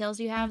more details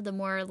you have, the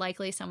more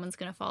likely someone's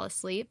going to fall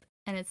asleep,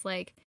 and it's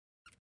like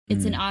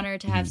it's an honor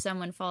to have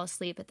someone fall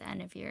asleep at the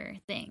end of your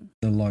thing.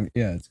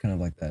 It's kind of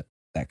like that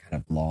kind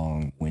of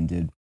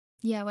long-winded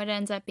Yeah, what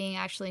ends up being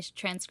actually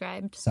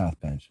transcribed.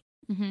 South Bench.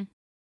 Mm-hmm.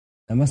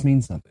 That must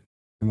mean something.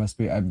 There must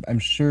be. I'm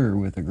sure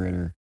with a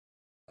greater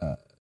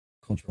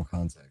cultural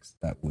context,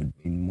 that would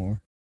mean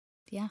more.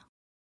 Yeah.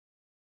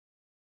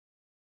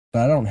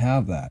 But I don't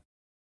have that,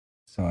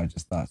 so I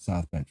just thought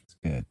South Bench was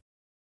good.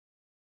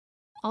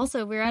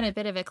 Also, we're at a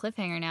bit of a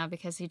cliffhanger now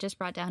because you just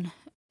brought home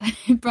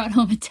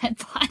a dead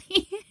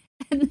body.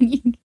 And then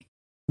you...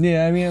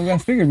 Yeah, I mean, I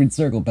figured we'd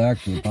circle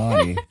back to the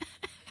body.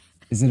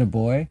 Is it a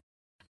boy?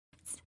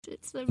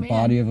 It's the The man.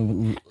 body of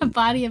A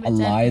body of a a dead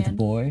lithe man.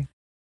 boy?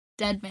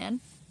 Dead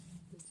man.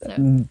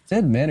 So,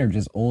 Dead men are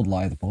just old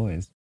lithe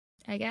boys.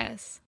 I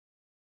guess.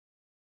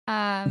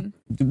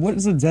 What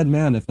is a dead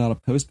man if not a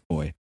post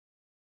boy?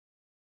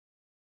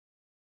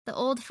 The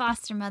old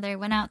foster mother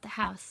went out the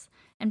house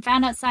and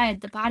found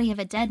outside the body of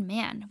a dead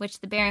man,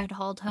 which the bear had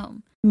hauled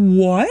home.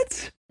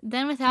 What?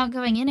 Then, without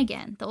going in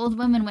again, the old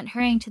woman went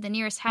hurrying to the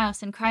nearest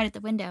house and cried at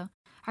the window,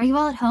 "Are you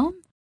all at home?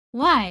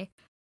 Why?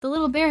 The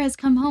little bear has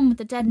come home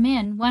with a dead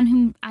man, one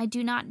whom I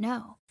do not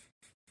know."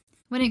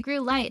 When it grew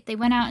light, they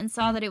went out and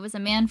saw that it was a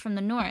man from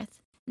the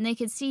north, and they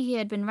could see he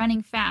had been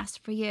running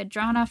fast, for he had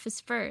drawn off his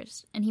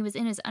furs, and he was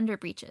in his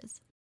underbreeches.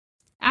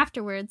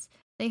 Afterwards,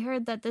 they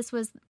heard that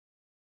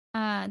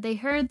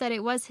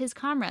it was his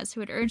comrades who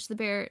had urged the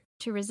bear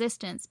to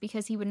resistance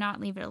because he would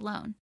not leave it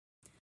alone.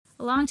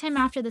 A long time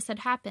after this had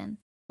happened,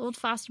 the old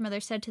foster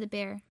mother said to the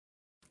bear,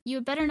 "You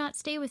had better not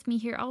stay with me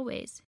here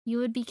always. You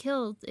would be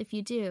killed if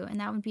you do, and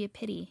that would be a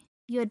pity.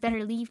 You had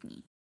better leave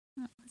me."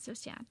 Oh, that's so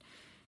sad.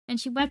 And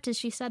she wept as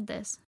she said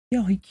this.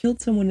 Yo, he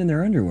killed someone in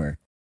their underwear.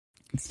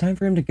 It's time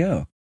for him to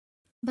go.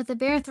 But the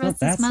bear not thrust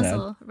that its sad.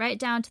 muzzle right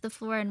down to the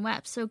floor and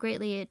wept so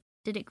greatly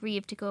did it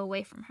grieve to go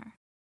away from her.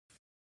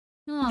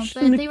 No, She but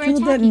shouldn't they have were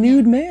killed that attacking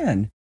nude it.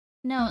 man.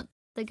 No,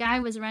 the guy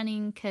was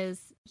running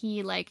because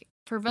he, like,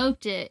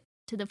 provoked it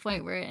to the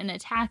point where it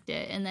attacked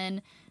it, and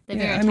then the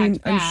bear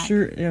attacked back.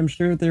 I'm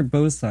sure they're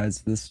both sides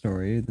to this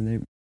story. Then they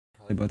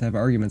probably both have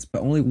arguments,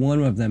 but only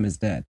one of them is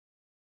dead.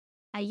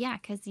 Yeah,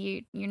 because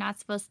you're not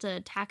supposed to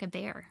attack a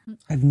bear.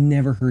 I've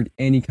never heard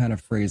any kind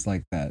of phrase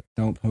like that.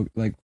 Don't poke.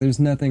 Like, there's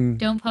nothing.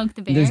 Don't poke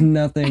the bear. There's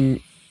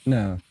nothing.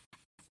 No.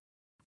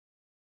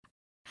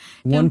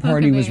 One poke a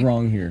party was bear.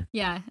 wrong here.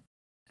 Yeah.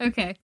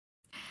 Okay.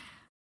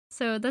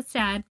 So that's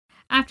sad.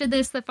 After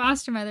this, the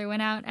foster mother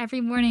went out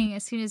every morning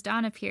as soon as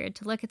dawn appeared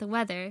to look at the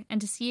weather and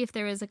to see if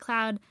there was a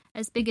cloud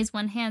as big as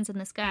one hand's in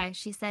the sky.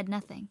 She said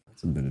nothing.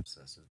 That's a bit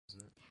obsessive,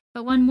 isn't it?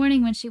 But one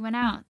morning when she went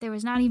out, there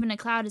was not even a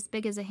cloud as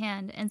big as a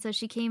hand, and so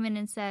she came in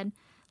and said,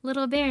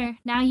 "Little bear,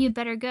 now you'd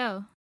better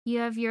go. You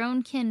have your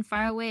own kin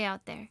far away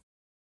out there."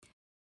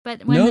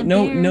 But when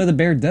The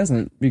bear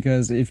doesn't,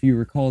 because if you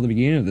recall the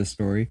beginning of this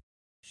story,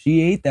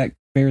 she ate that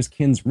bear's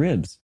kin's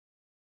ribs.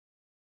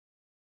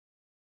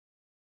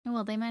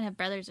 Well, they might have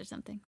brothers or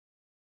something.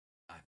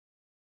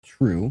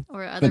 True.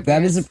 Or other But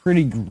that is bears. a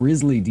pretty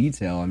grisly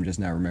detail, I'm just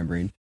now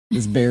remembering.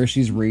 This bear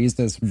she's raised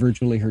as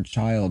virtually her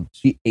child.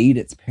 She ate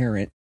its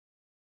parent.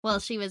 Well,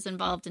 she was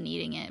involved in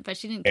eating it, but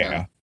she didn't kill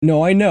it.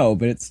 No, I know,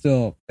 but it's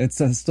still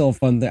a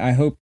fun thing. I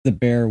hope the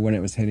bear, when it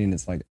was hitting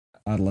its like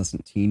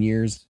adolescent teen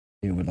years,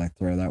 it would like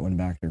throw that one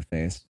back in her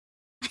face.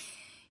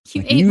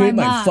 You Like, ate my ate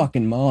my mom.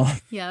 fucking mom.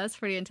 Yeah, that's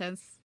pretty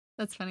intense.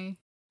 That's funny.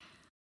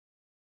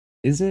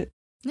 Is it?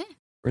 Yeah.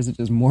 Or is it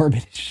just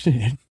morbid as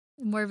shit?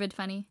 Morbid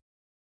funny.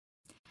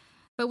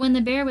 But when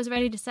the bear was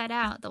ready to set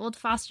out, the old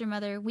foster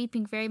mother,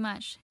 weeping very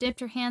much,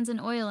 dipped her hands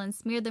in oil and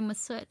smeared them with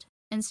soot,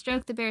 and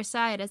stroked the bear's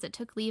side as it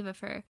took leave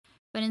of her,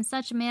 but in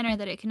such a manner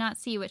that it could not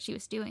see what she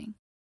was doing.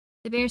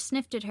 The bear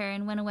sniffed at her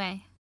and went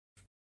away.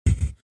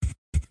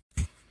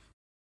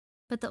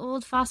 But the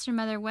old foster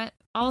mother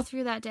wept all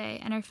through that day,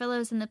 and her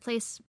fellows in the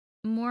place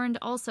mourned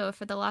also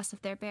for the loss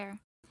of their bear.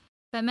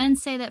 But men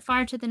say that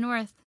far to the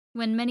north,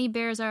 when many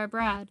bears are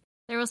abroad,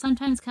 there will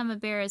sometimes come a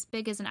bear as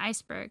big as an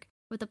iceberg,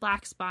 with a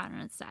black spot on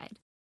its side.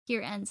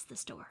 Here ends the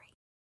story.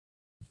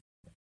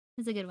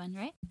 It's a good one,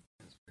 right?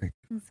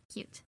 It's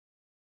cute.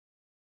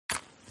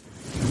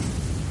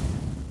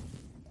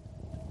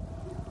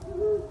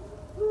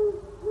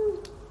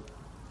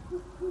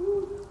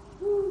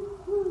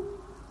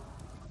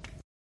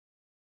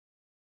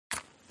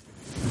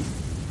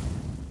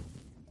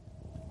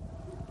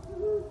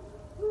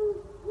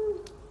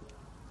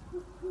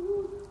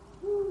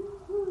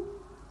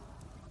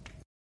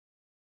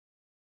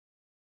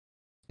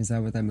 Is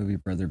that what that movie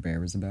Brother Bear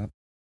was about?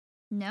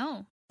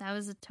 No, that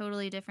was a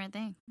totally different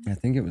thing. I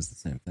think it was the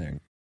same thing.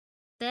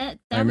 That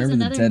I was remember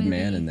another the dead movie.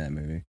 man in that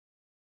movie.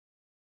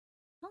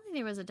 I don't think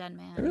there was a dead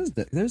man.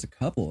 There's a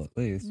couple at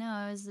least.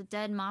 No, it was the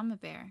dead mama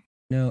bear.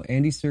 No,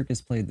 Andy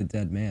Serkis played the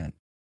dead man.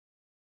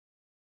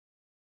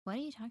 What are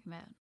you talking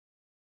about?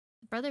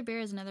 Brother Bear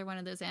is another one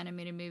of those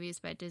animated movies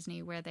by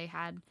Disney where they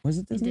had Was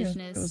it Disney?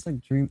 Indigenous. It was like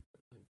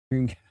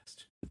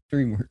Dreamcast,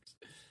 DreamWorks.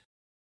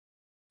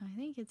 I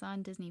think it's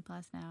on Disney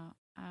Plus now.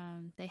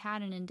 They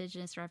had an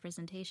indigenous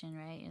representation,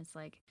 right? It's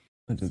like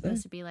What did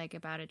supposed they? to be like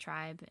about a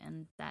tribe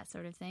and that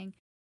sort of thing,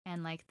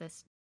 and like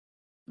this,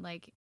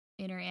 like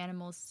inner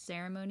animal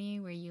ceremony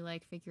where you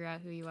like figure out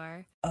who you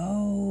are.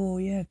 Oh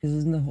yeah, because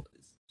isn't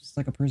it's just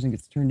like a person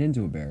gets turned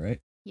into a bear, right?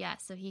 Yeah,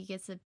 so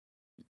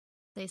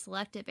they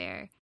select a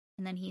bear,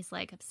 and then he's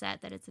like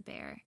upset that it's a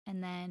bear,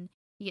 and then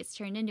he gets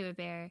turned into a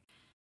bear,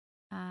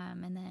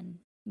 and then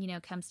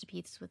comes to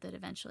peace with it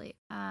eventually.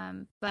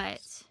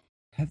 But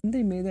Haven't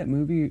they made that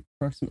movie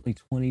approximately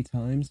 20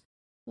 times?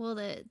 well,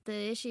 the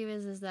issue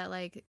is that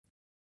like,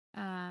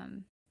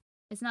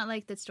 it's not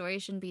like the story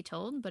shouldn't be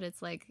told, but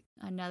it's like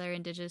another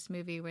indigenous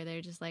movie where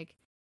they're just like,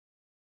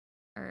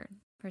 or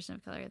person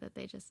of color that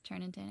they just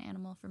turn into an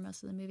animal for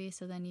most of the movie,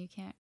 so then you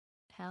can't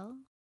tell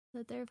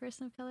that they're a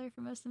person of color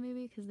for most of the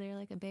movie because they're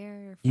like a bear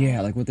or Yeah,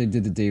 frog. like what they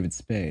did to David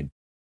Spade.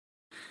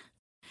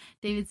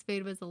 David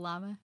Spade was a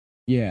llama.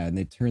 Yeah, and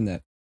they turned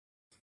that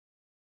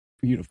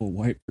beautiful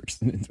white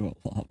person into a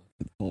llama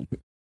for the whole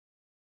movie.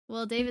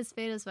 Well, David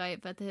Spade is white,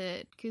 but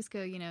the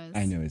Cusco, is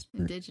I know, it's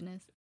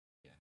indigenous.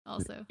 Yeah.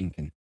 Also,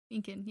 Incan.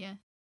 Incan, yeah.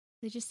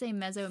 They just say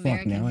now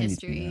Mesoamerican I need to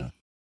history know.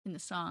 in the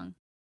song.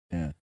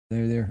 Yeah,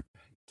 they're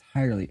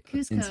entirely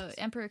Cusco,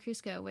 Emperor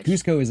Cusco, which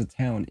Cusco is a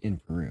town in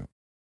Peru.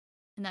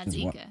 and that's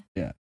is what- Inca.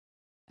 yeah.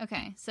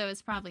 Okay, so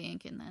it's probably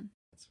Incan then.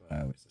 That's what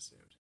I always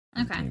assumed.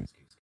 His Okay. name is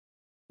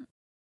Cusco.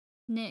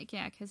 Nick,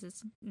 yeah, because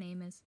his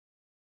name is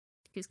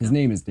Cusco. His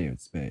name is David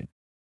Spade.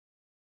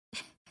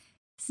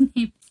 His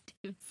name is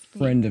David Spade.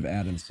 Friend of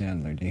Adam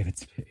Sandler, David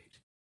Spade.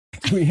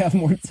 Do we have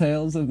more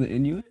tales of the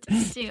Inuit?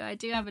 I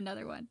do have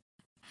another one.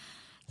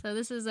 So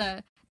this is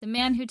the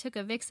man who took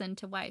a vixen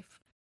to wife.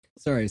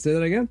 Sorry, say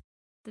that again?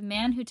 The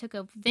man who took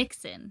a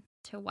vixen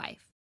to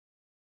wife.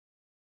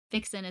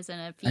 Vixen is in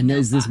a female I know.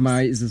 Is this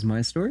fox.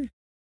 my story?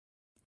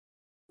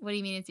 What do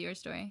you mean it's your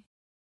story?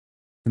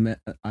 I'm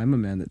a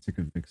man that took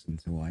a vixen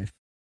to wife.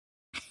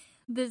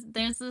 There's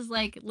this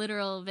like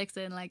literal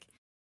vixen, like,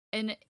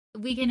 and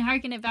we can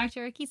harken it back to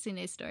our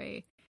Kitsune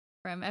story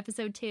from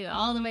episode 2,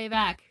 all the way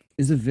back.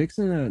 Is a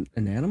vixen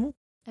an animal?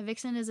 A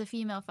vixen is a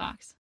female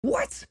fox.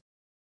 What?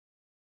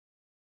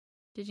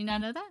 Did you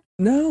not know that?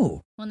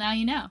 No. Well, now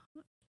you know.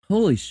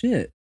 Holy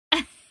shit.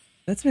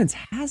 That's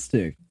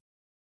fantastic.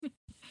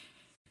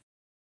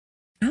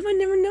 How have I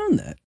never known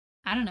that?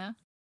 I don't know.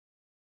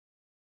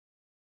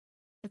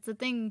 It's a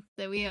thing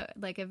that we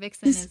like. A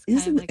vixen This is kind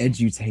is of an like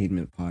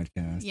edutainment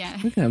podcast. Yeah.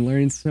 Look, I'm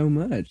learning so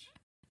much.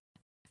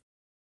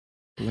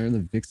 Learn the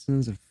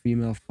vixens of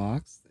female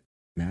fox.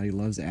 Maddie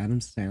loves Adam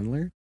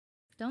Sandler.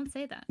 Don't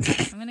say that.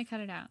 I'm gonna cut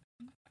it out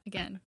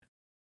again.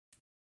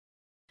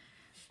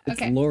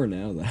 It's Okay. lore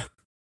now, though.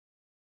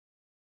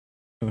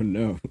 Oh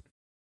no.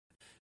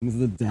 This is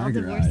the I'll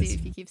dagger divorce eyes. you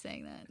if you keep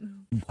saying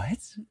that.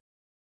 What?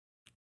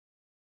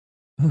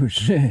 Oh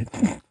shit.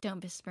 Don't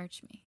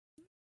besmirch me.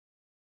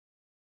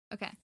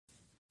 Okay.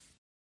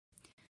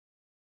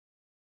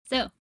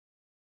 So,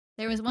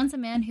 there was once a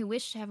man who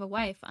wished to have a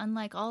wife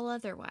unlike all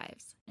other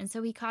wives, and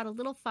so he caught a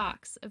little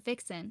fox, a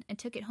vixen, and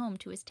took it home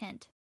to his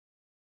tent.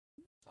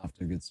 Off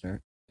to a good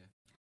start.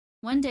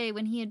 One day,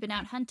 when he had been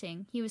out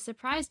hunting, he was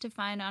surprised to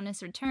find on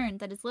his return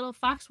that his little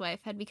fox wife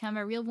had become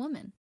a real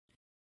woman.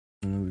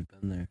 I know we've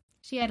been there.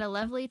 She had a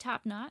lovely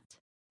top knot,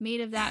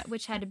 made of that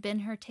which had been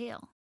her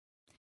tail,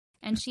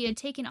 and she had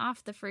taken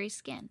off the furry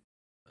skin.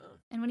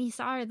 And when he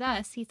saw her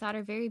thus, he thought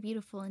her very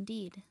beautiful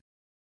indeed.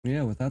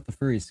 Yeah, without the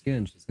furry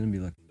skin, she's gonna be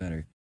looking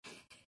better.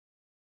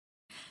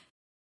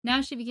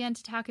 Now she began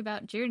to talk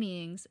about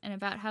journeyings and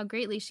about how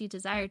greatly she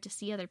desired to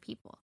see other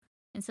people.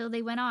 And so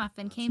they went off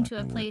and That's came not to a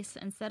gonna work. place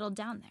and settled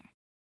down there.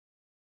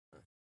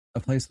 A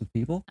place with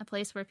people? A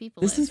place where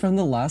people This is from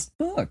the last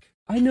book.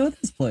 I know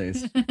this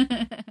place.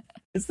 live.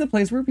 It's the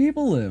place where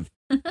people live.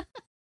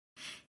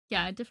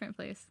 Yeah, a different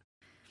place.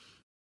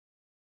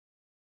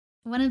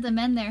 One of the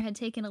men there had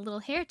taken a little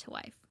hare to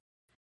wife.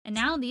 And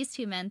now these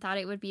two men thought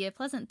it would be a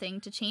pleasant thing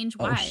to change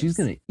Oh, wives. she's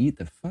gonna eat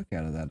the fuck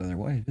out of that other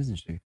wife, isn't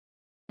she?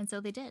 And so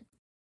they did.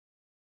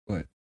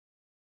 What?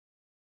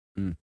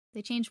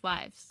 They changed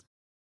wives.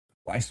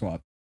 Wife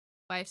swap.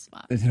 Wife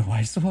swap. They did a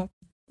wife swap?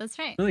 That's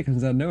right. Really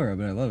comes out of nowhere,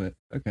 but I love it.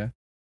 Okay.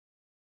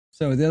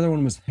 So the other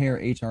one was hare,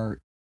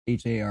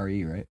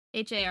 H-A-R-E, right?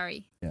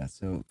 H-A-R-E. Yeah,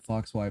 so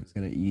fox wife is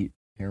gonna eat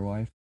hare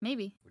wife,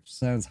 Maybe. which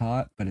sounds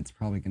hot, but it's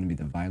probably gonna be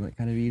the violent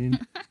kind of eating.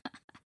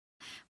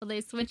 Well,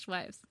 they switched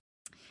wives.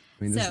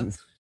 I mean, So-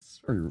 this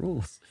story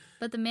rules.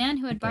 But the man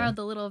who had Okay. borrowed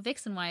the little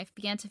vixen wife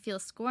began to feel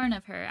scorn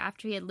of her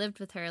after he had lived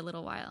with her a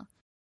little while.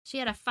 She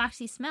had a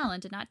foxy smell and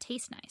did not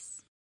taste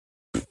nice.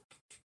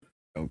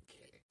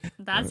 Okay.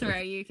 That's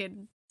where you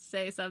could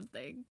say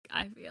something,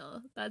 I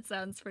feel. That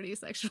sounds pretty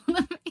sexual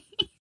to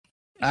me.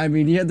 I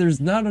mean, yeah, there's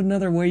not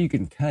another way you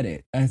can cut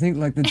it. I think,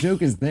 like, the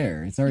joke is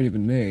there. It's already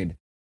been made.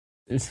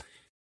 It's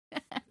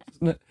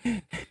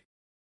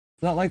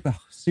not like the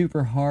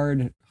super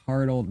hard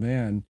old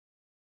man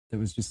that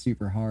was just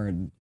super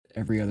hard.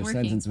 Every other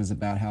Working. sentence was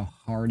about how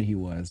hard he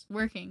was.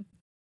 Working.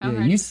 How Yeah,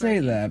 hard you he's say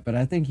working. that, but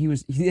I think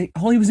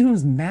all he was doing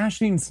was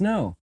mashing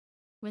snow.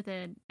 With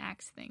an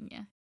axe thing,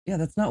 yeah. Yeah,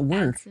 that's not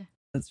work. Adze.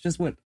 That's just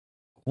what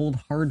old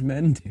hard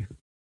men do.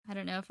 I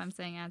don't know if I'm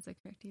saying adze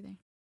correct either.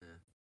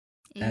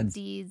 Adze.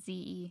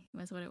 A-D-Z-E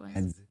was what it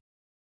was.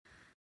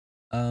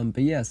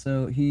 But yeah,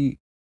 so he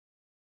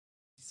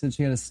said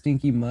she had a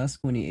stinky musk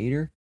when he ate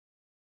her.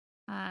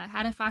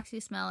 Had a foxy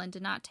smell and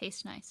did not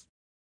taste nice.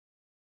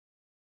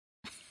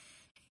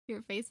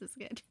 Your face is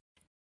good.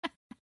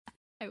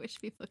 I wish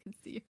people could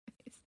see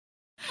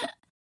your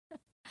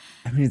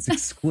I mean, it's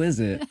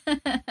exquisite, face.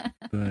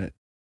 but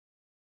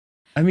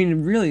I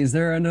mean, really, is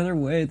there another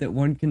way that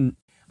one can?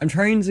 I'm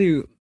trying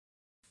to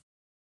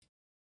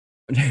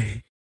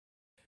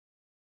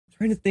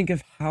think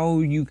of how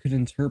you could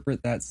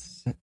interpret that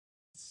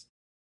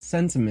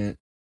sentiment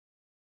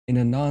in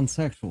a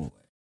non-sexual way,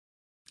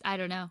 I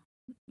don't know.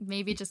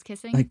 Maybe just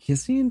kissing? like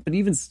kissing. But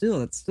even still,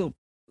 that's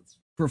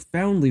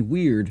profoundly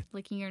weird.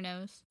 Licking your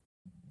nose?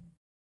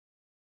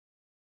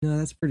 No,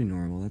 that's pretty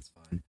normal. That's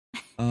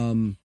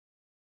fine.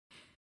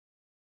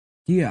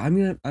 Yeah,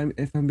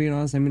 if I'm being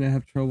honest, I'm gonna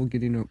have trouble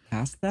getting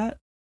past that.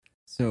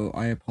 So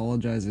I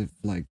apologize if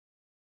like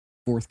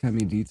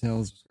forthcoming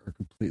details are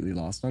completely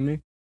lost on me.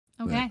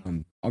 Okay. But,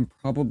 I'm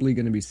probably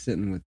gonna be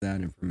sitting with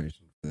that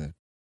information for the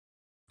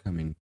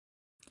coming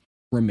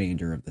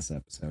remainder of this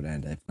episode,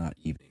 and if not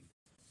evening.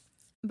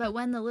 But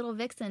when the little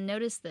vixen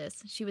noticed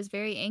this, she was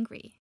very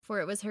angry, for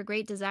it was her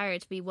great desire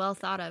to be well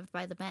thought of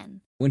by the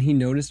men. When he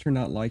noticed her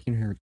not liking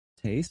her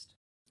taste,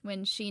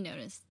 When she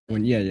noticed. that-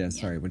 when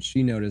when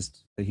she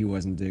noticed that he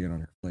wasn't digging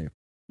on her flavor.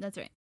 That's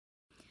right.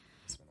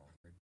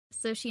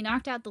 So she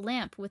knocked out the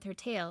lamp with her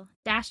tail,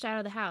 dashed out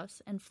of the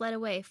house, and fled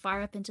away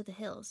far up into the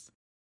hills.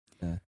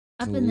 Yeah,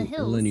 Up It's in the a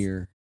hills.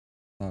 linear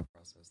thought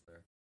process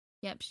there.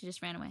 Yep, she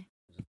just ran away.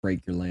 Just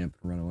break your lamp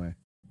and run away.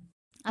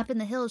 Up in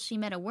the hills, she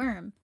met a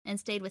worm and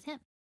stayed with him.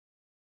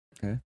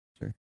 Okay,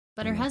 sure.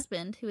 But her Yeah.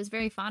 husband, who was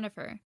very fond of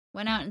her,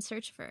 went out in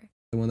search of her.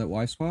 The one that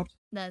wife swapped?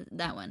 That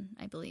one,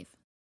 I believe.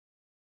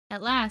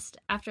 At last,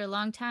 after a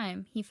long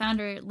time, he found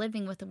her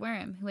living with a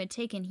worm who had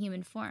taken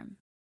human form.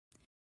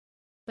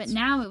 But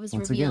now it was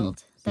Once again, revealed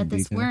some that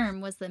this detail.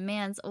 worm was the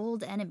man's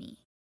old enemy,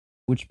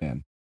 Which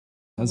man?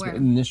 The Husband,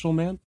 worm. initial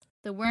man?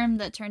 the worm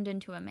that turned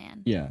into a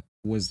man. Yeah,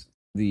 was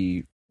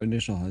the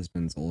initial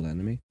husband's old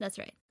enemy. That's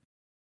right.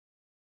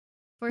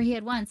 For he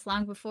had once,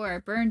 long before,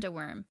 burned a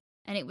worm,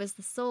 and it was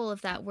the soul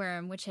of that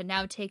worm which had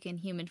now taken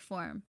human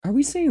form. Are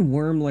we saying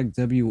worm like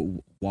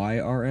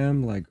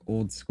WYRM, like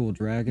old school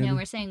dragon? No,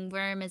 we're saying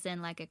worm is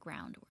in like a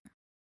ground worm.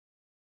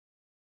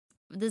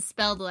 This is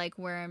spelled like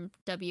worm,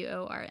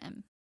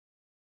 W-O-R-M.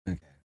 Okay.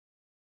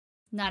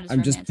 Not as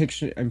I'm just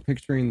romantic.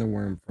 picturing the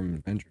worm from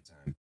Adventure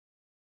Time.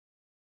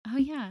 Oh,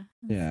 yeah.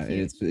 That's Yeah, cute.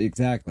 it's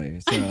exactly.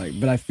 So like,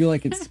 but I feel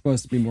like it's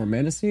supposed to be more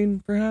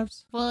menacing,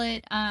 perhaps. Well,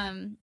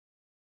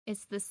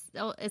 it's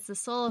the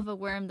soul of a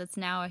worm that's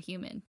now a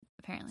human,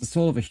 apparently. The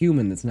soul of a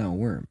human that's now a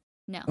worm.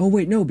 No. Oh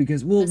wait, no,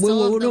 because well, The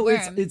soul of the no, worm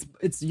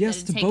it's yes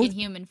that to had taken both.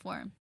 human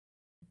form.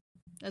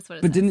 That's what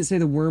it But says. didn't it say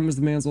the worm was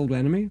the man's old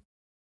enemy?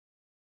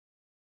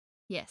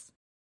 Yes.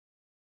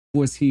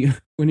 Was he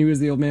when he was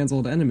the old man's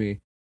old enemy?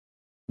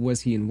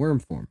 Was he in worm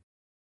form,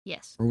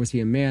 Yes. or was he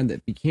a man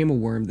that became a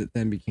worm that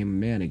then became a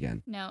man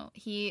again? No,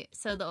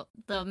 so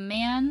the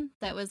man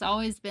that was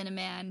always been a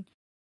man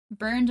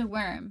burned a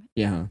worm,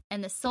 Yeah,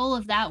 and the soul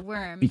of that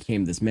worm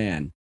became this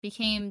man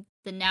became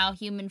the now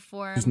human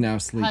form who's now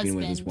sleeping husband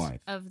with his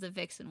wife. of the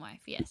vixen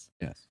wife. Yes.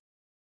 Yes.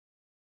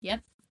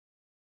 Yep.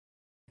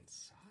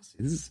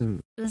 This is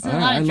some. There's a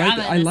lot of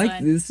drama I in this like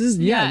one. this is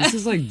Yeah. This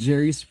is like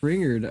Jerry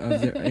Springer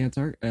of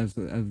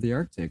the of the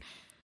Arctic.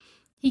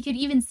 He could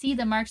even see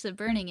the marks of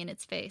burning in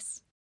its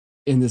face.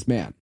 in this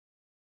man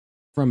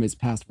from his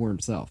past worm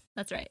self.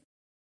 That's right.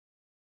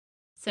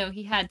 So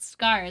he had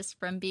scars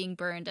from being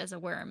burned as a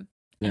worm,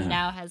 and Yeah.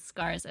 now has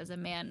scars as a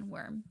man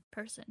worm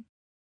person.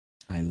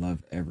 I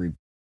love every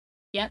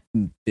Yep.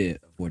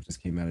 bit of what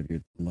just came out of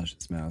your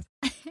luscious mouth.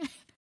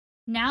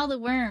 Now the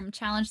worm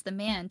challenged the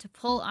man to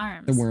pull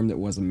arms. The worm that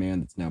was a man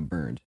that's now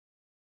burned.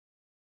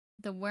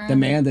 The worm. The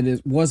man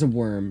that was a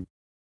worm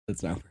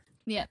that's now burned.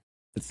 Yep.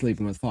 That's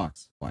sleeping with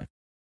Fox. Why?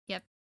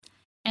 Yep.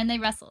 And they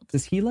wrestled.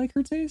 Does he like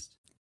her taste?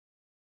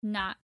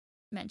 Not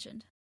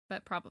mentioned,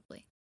 but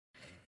probably.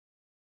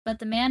 But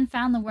the man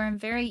found the worm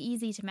very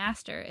easy to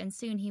master, and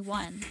soon he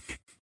won.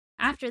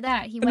 After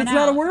that, he But went it's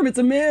out. not a worm, it's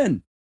a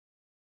man.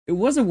 It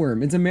was a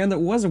worm. It's a man that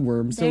was a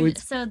worm, so They're-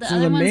 it's so the so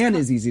other the one's man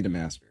called- is easy to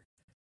master.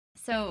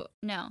 So,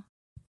 no.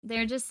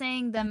 They're just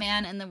saying the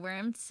man and the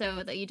worm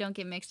so that you don't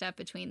get mixed up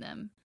between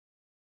them.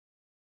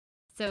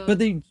 So, But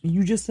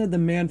you just said the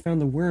man found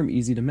the worm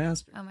easy to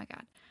master. oh my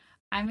god.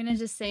 I'm going to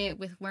just say it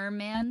with worm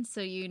man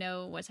so you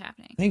know what's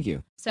happening. Thank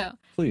you. So,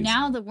 Please.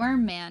 now the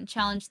worm man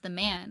challenged the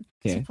man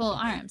Okay. to pull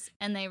arms,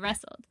 and they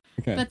wrestled.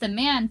 Okay. But the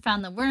man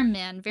found the worm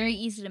man very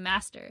easy to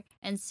master,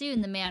 and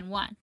soon the man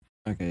won.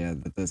 Okay, yeah,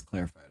 that does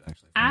clarify it,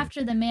 actually.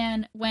 After the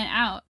man went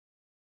out,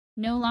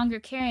 no longer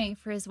caring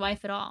for his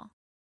wife at all,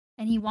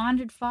 and he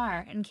wandered far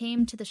and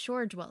came to the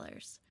shore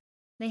dwellers.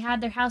 They had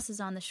their houses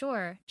on the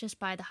shore just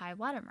by the high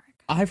water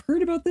mark. I've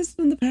heard about this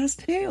in the past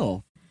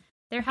tale.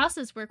 Their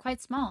houses were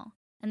quite small,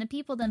 and the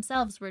people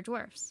themselves were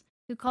dwarfs,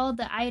 who called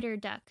the eider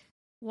duck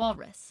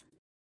walrus.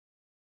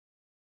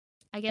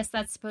 I guess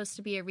that's supposed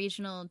to be a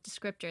regional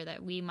descriptor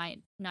that we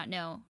might not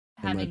know,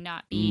 having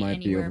not be might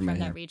be anywhere over my from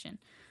that head. region.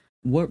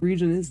 What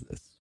region is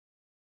this?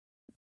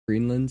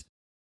 Greenland?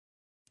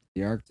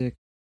 The Arctic?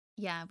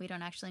 Yeah, we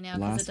don't actually know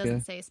because it Alaska?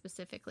 doesn't say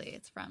specifically.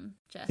 It's from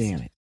just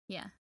Damn it.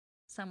 yeah,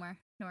 somewhere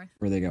north.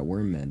 Where they got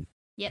worm men.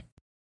 Yep.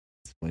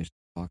 Explanation.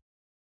 Fuck.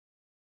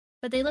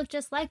 But they looked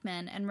just like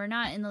men and were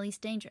not in the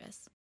least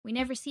dangerous. We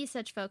never see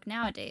such folk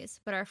nowadays,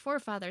 but our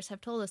forefathers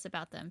have told us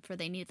about them, for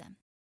they knew them.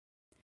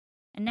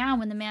 And now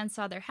when the man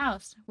saw their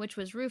house, which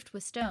was roofed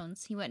with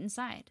stones, he went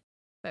inside.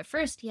 But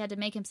first he had to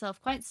make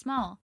himself quite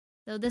small,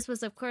 though this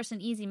was of course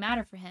an easy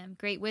matter for him,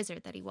 great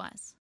wizard that he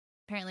was.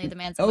 Apparently the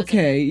man's a wizard.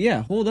 Okay,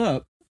 yeah, hold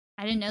up.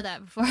 I didn't know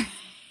that before.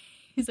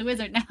 He's a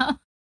wizard now.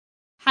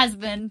 Has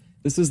been.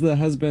 This is the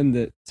husband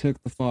that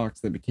took the fox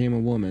that became a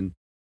woman.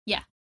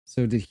 Yeah.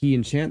 So did he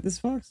enchant this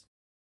fox?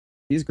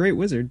 He's a great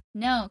wizard.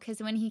 No,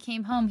 because when he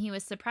came home, he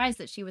was surprised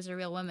that she was a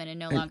real woman and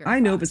no longer a I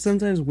know, fox. but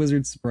sometimes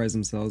wizards surprise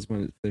themselves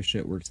when their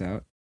shit works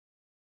out.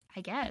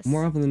 I guess.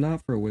 More often than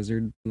not for a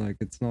wizard, like,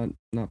 it's not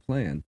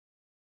playing.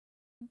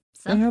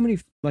 So Some- how many,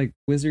 like,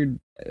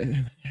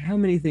 how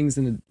many things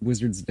in a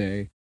wizard's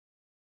day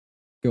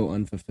go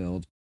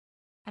unfulfilled?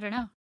 I don't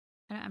know.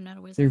 I'm not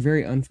a wizard. They're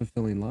very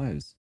unfulfilling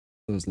lives.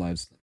 Those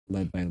lives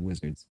led by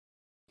wizards.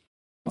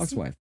 As soon-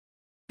 Foxwife.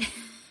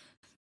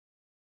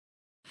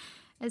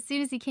 As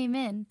soon as he came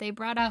in, they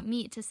brought out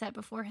meat to set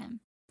before him.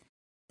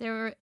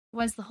 There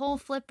was the whole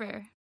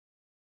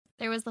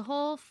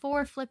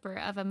fore flipper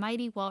of a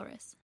mighty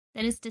walrus.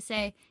 That is to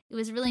say, it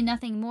was really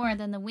nothing more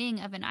than the wing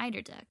of an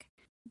eider duck.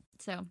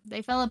 So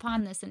they fell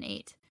upon this and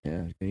ate,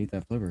 Yeah, you can eat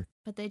that flipper.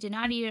 but they did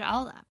not eat it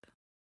all up.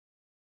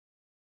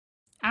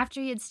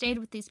 After he had stayed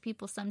with these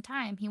people some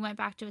time, he went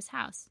back to his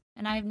house,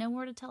 and I have no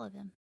more to tell of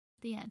him.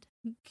 The end.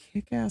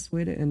 Kick-ass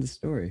way to end a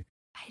story.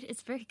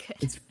 It's very good.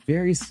 It's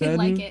very sudden.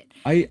 I like it.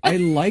 I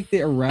like the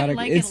erratic.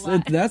 I like it a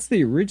lot. That's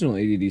the original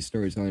ADD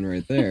storytelling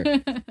right there.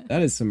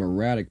 That is some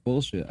erratic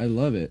bullshit. I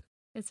love it.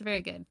 It's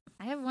very good.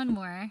 I have one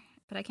more,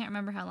 but I can't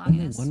remember how long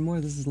it is. One more.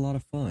 This is a lot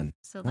of fun.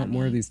 So I want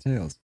more of these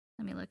tales.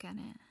 Let me look at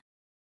it.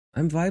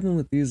 I'm vibing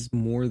with these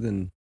more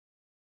than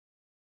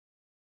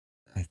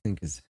I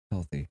think is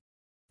healthy.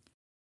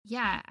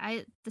 Yeah,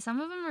 some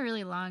of them are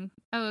really long.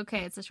 Oh,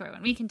 okay, it's a short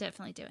one. We can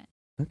definitely do it.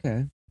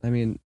 Okay. I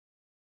mean,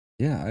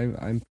 yeah,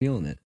 I'm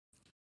feeling it.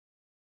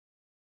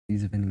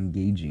 These have been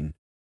engaging.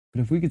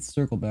 But if we could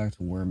circle back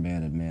to Worm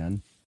Man and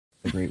Man,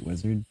 the Great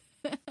Wizard.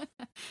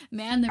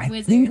 Man the I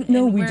Wizard. think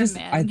no, and we Worm just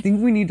Man. I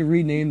think we need to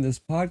rename this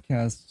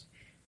podcast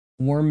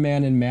Worm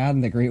Man and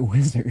Man the Great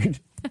Wizard.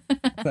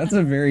 That's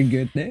a very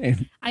good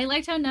name. I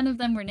liked how none of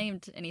them were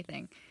named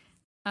anything.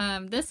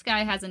 This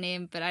guy has a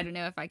name, but I don't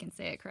know if I can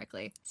say it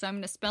correctly. So I'm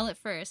going to spell it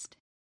first,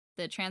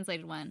 the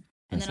translated one,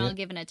 and That's then I'll it?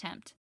 give an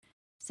attempt.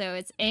 So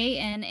it's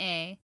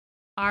ANARTEQ.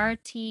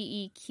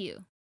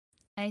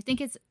 I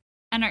think it's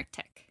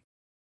Antarctic.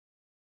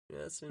 Yeah,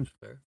 that seems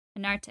fair.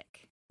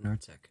 Antarctic.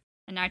 Antarctic.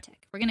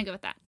 Antarctic. We're going to go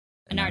with that.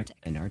 Antarctic.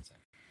 Antarctic.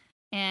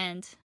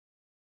 And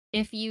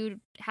if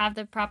you have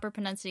the proper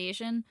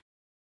pronunciation,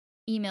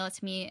 email it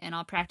to me and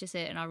I'll practice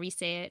it and I'll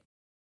re-say it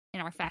in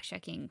our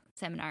fact-checking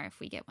seminar if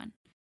we get one.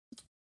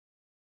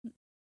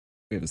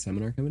 We have a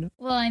seminar coming up?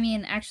 Well, I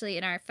mean, actually,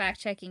 in our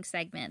fact-checking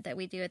segment that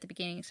we do at the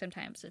beginning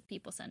sometimes if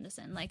people send us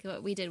in, like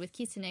what we did with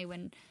Kitsune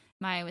when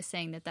Maya was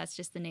saying that that's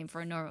just the name for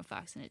a normal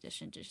fox in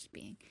addition to just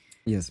being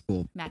Yes,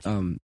 well, magic.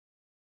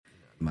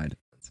 my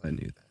defense, I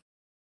knew that.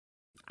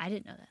 I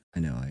didn't know that. I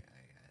know,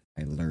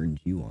 I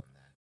learned you on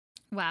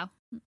that. Wow.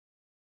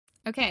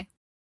 Okay.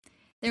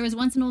 There was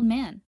once an old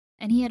man,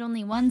 and he had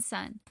only one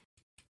son.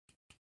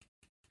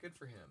 Good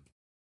for him.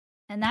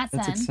 And that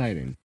That's son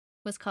exciting.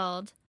 was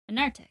called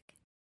Anartik.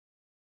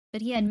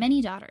 But he had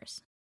many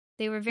daughters.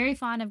 They were very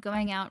fond of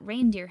going out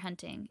reindeer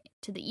hunting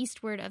to the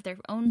eastward of their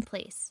own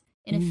place,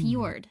 in a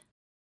fjord.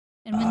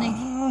 And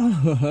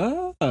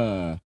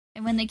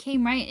when they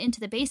came right into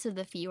the base of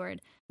the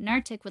fjord,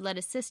 Nartik would let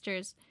his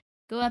sisters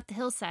go up the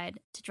hillside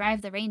to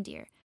drive the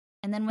reindeer.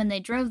 And then when they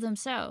drove them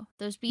so,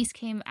 those beasts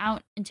came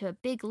out into a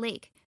big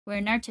lake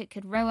where Nartik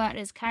could row out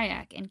his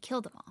kayak and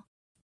kill them all.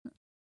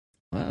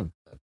 Wow.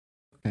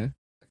 Okay.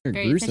 That got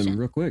Very gruesome efficient.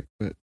 real quick,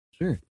 but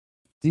sure.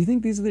 Do you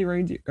think these are the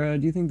reindeer? Do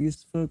you think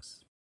these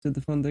folks did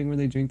the fun thing where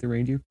they drink the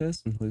reindeer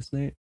piss and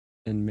hallucinate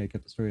and make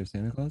up the story of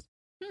Santa Claus?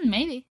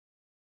 Maybe.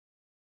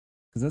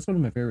 Because that's one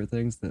of my favorite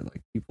things that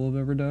like people have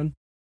ever done.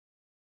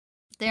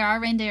 There are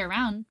reindeer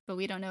around, but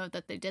we don't know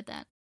that they did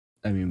that.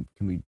 I mean,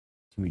 can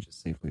we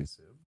just safely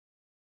assume?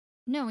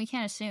 No, we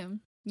can't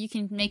assume. You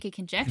can make a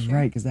conjecture.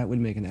 Right, because that would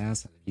make an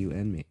ass out of you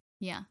and me.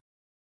 Yeah.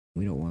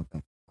 We don't want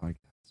that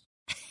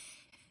podcast.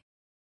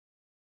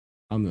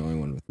 I'm the only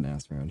one with an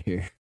ass around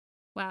here.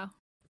 Wow.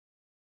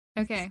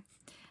 Okay.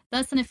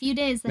 Thus, in a few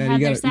days, they Man, had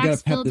you their gotta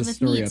sacks pep filled this with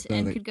story meat up, though,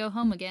 and that- could go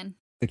home again.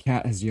 The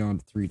cat has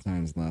yawned 3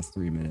 times in the last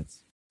 3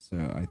 minutes, so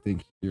I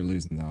think you're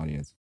losing the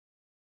audience.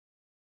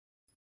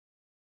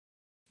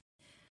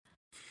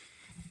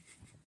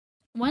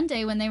 One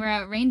day, when they were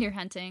out reindeer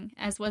hunting,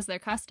 as was their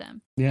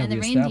custom, Yeah, and the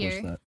we established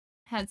reindeer that.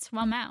 had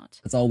swum out,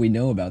 That's all we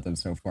know about them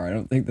so far. I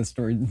don't think the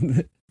story,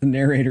 the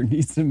narrator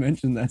needs to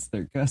mention that's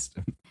their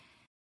custom.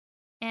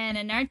 and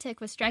Anartik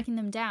was striking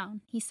them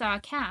down, he saw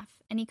a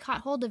calf, and he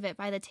caught hold of it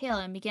by the tail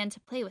and began to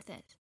play with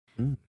it.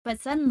 But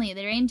suddenly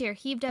the reindeer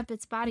heaved up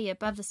its body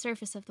above the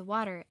surface of the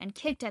water and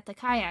kicked at the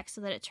kayak so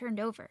that it turned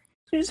over,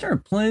 So you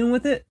started playing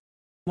with it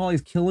while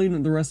he's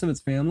killing the rest of its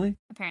family?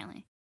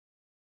 apparently.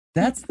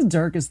 That's the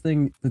darkest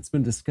thing that's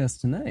been discussed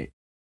tonight.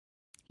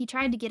 He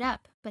tried to get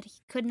up, but he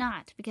could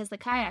not because the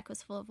kayak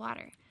was full of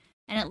water.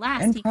 And at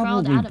last And he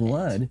crawled probably out of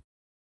blood.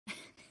 it.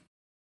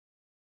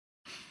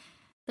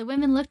 The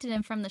women looked at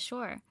him from the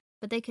shore,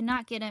 but they could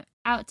not get him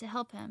out to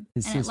help him.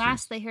 His and at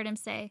last sisters. they heard him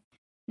say,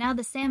 "Now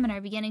the salmon are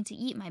beginning to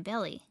eat my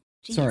belly."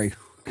 Jeez. Sorry,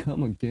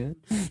 come again?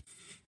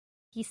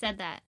 He said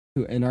that.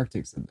 Who,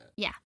 Antarctic said that.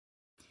 Yeah.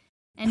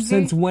 And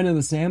Since when are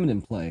the salmon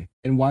in play?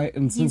 And why?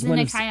 And since he's when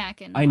in a is-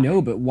 kayak and I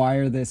know, but why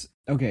are this?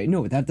 Okay,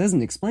 no, that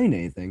doesn't explain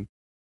anything.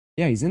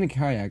 Yeah, he's in a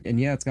kayak, and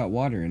yeah, it's got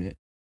water in it.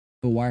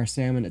 But why are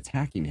salmon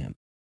attacking him?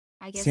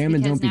 I guess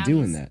salmon because don't be now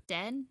doing he's that.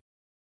 dead?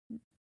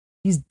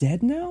 He's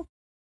dead now?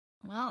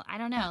 Well, I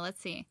don't know. Let's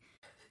see.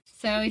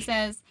 So he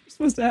says, You're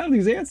supposed to have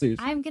these answers.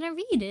 I'm going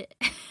to read it.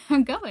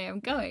 I'm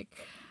going.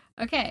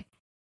 Okay.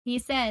 He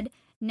said,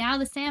 "Now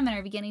the salmon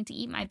are beginning to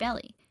eat my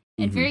belly."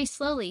 And Mhm. very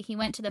slowly he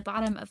went to the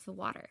bottom of the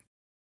water.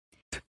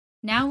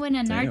 Now when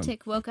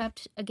Anartik woke up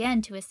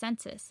again to his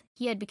senses,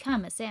 he had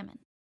become a salmon.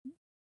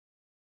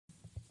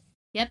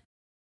 Yep.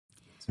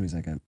 So he's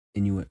like an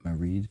Inuit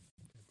Mareed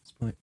at this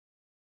point.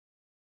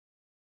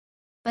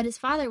 But his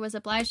father was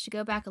obliged to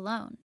go back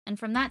alone, and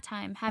from that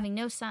time, having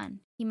no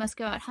son, he must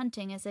go out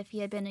hunting as if he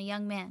had been a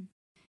young man.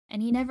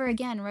 And he never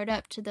again rode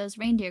up to those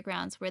reindeer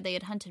grounds where they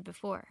had hunted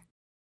before.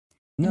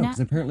 No, And because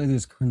apparently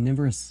there's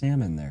carnivorous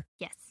salmon there.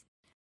 Yes.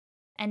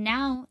 And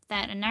now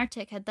that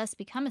Anartik had thus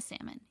become a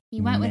salmon, he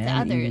went with the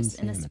Man-eating others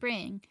in the salmon.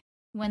 spring,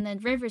 when the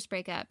rivers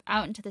break up,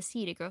 out into the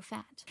sea to grow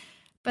fat.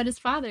 But his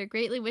father,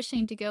 greatly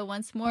wishing to go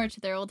once more to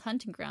their old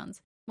hunting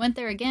grounds, went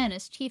there again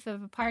as chief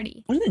of a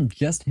party. Wasn't it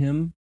just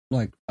him,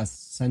 like, a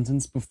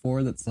sentence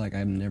before that's like,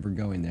 I'm never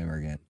going there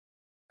again.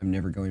 I'm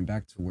never going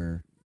back to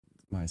where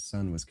my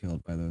son was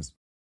killed by those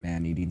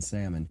man-eating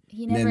salmon.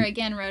 He And never then-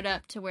 again rode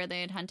up to where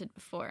they had hunted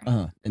before.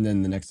 And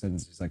then the next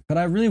sentence he's like, but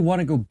I really want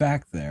to go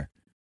back there.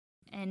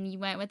 And he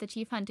went with the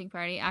chief hunting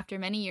party after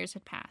many years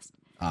had passed.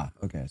 Ah,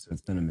 okay, so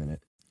it's been a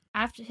minute.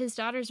 After his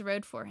daughters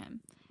rode for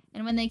him,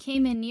 and when they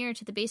came in near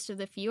to the base of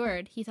the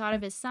fjord, he thought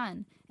of his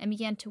son and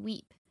began to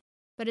weep.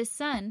 But his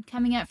son,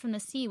 coming up from the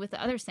sea with the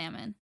other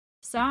salmon,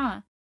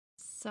 saw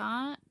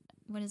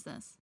what is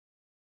this?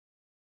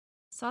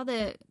 Saw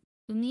the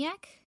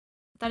umiak?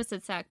 I thought it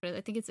said sack, but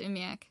I think it's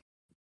umiak.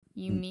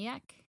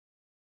 Umiak?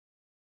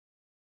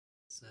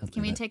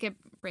 Can we take a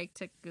break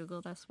to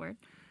Google this word?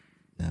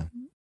 No.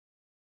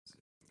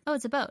 Oh,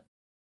 it's a boat.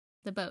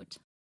 The boat.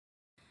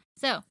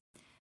 So,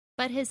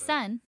 but his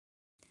son,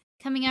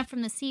 coming up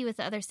from the sea with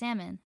the other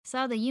salmon,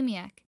 saw the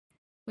umiak,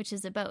 which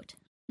is a boat,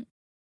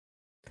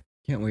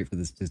 Can't wait for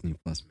this Disney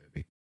Plus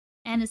movie.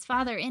 and his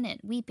father in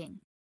it, weeping.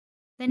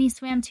 Then he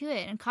swam to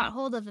it and caught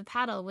hold of the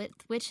paddle with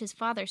which his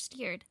father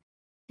steered.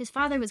 His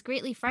father was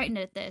greatly frightened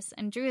at this,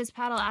 and drew his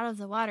paddle out of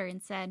the water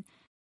and said,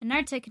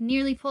 "Anartik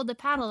nearly pulled the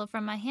paddle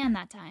from my hand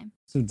that time."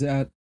 So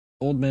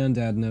old man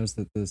dad knows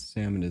that the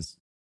salmon is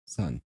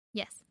son.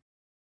 Yes.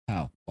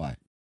 How? Why?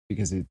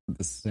 Because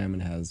the salmon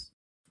has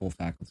full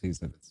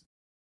faculties of its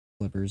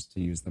flippers to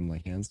use them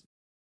like hands.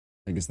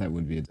 I guess that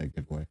would be a dead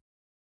giveaway.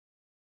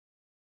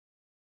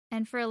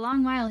 And for a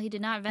long while he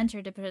did not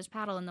venture to put his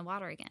paddle in the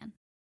water again.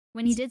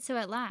 When he did so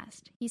at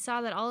last, he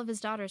saw that all of his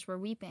daughters were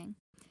weeping.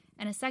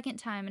 And a second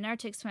time,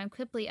 Anarctic swam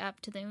quickly up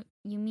to the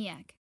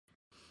Umiak.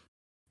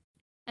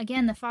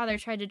 Again, the father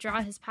tried to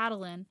draw his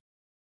paddle in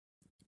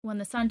when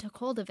the son took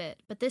hold of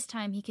it, but this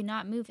time he could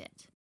not move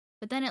it.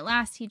 But then at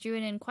last he drew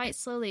it in quite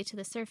slowly to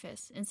the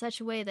surface, in such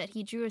a way that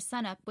he drew his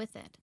son up with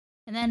it.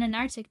 And then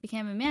Anarctic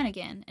became a man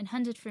again, and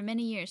hunted for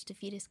many years to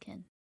feed his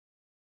kin.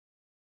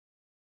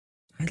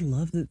 I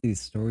love that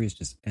these stories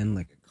just end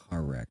like a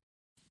car wreck.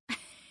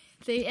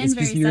 They end It's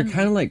very because you're suddenly.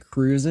 kind of like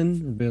cruising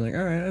and being like,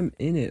 all right, I'm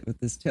in it with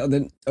this tale.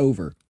 Then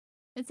over.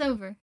 It's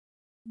over.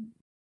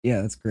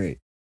 Yeah, that's great.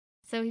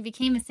 So he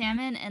became a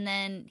salmon, and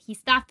then he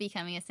stopped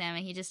becoming a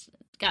salmon. He just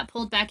got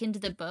pulled back into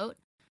the boat,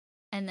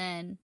 and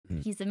then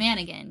he's a man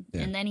again.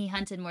 Yeah. And then he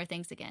hunted more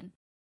things again.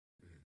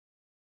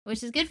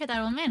 Which is good for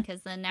that old man,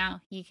 because then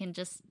now he can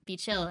just be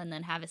chill and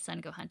then have his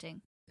son go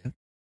hunting. Yep.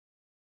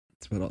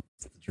 That's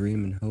it's the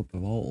dream and hope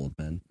of all old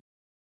men.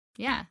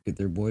 Yeah. Get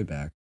their boy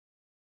back.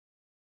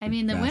 I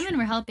mean, the Bastard. women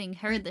were helping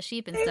herd the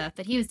sheep and stuff,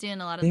 but he was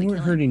doing a lot of They the weren't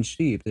killing. herding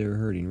sheep, they were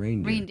herding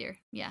reindeer. Reindeer.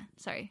 Yeah,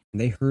 sorry. And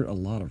they hurt a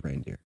lot of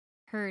reindeer.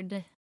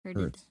 Herded.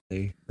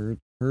 They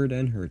herd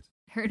and hurt.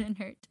 Herd and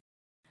hurt.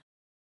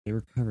 They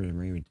were covered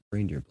in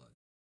reindeer blood.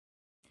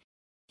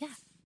 Yeah.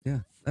 Yeah,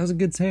 that was a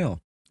good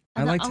tale.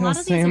 I A liked how lot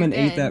of these are salmon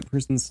ate good. that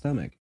person's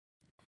stomach.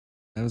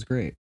 That was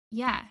great.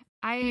 Yeah,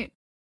 there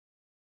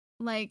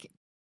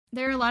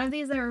are a lot of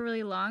these that are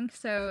really long,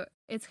 so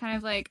it's kind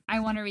of like I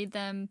want to read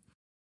them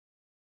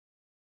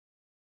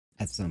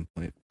At some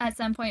point. at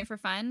some point for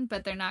fun,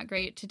 but they're not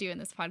great to do in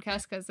this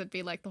podcast because it'd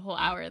be like the whole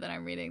hour that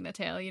I'm reading the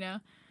tale, you know?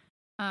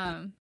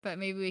 But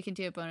maybe we can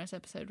do a bonus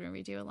episode when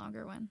we do a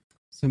longer one.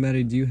 So,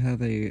 Maddie, do you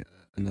have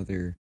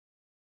another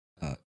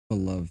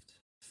beloved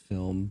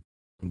film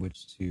on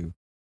which to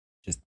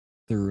just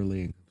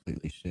thoroughly and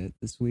completely shit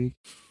this week?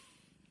 Do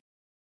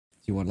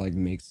you want to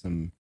make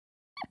some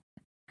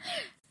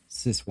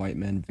cis white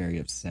men very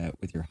upset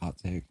with your hot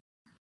take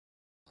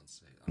on,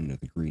 say, I don't know,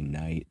 The Green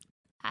Knight,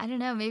 I don't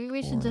know, maybe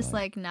we should Or, just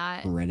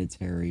not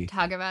Hereditary?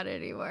 talk about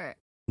it anymore.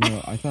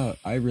 No,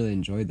 I really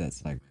enjoyed that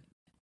segment.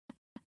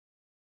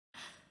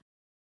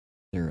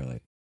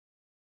 Thoroughly.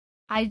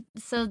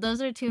 So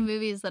those are two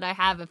movies that I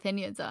have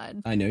opinions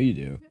on. I know you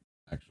do,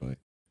 actually.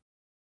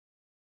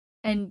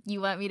 And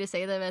you want me to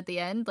say them at the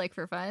end, like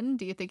for fun?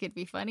 Do you think it'd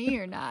be funny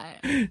or not?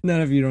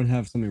 Not if you don't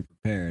have something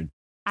prepared.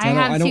 I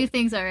have two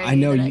things already I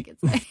know that I you- could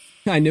say.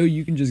 I know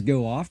you can just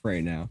go off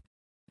right now.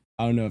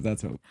 I don't know if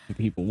that's what the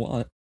people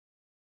want.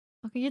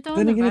 Okay, you're the one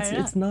Then that again, brought it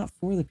it's not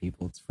for the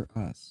people. It's for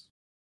us.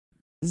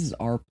 This is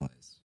our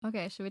place.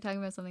 Okay, should we talk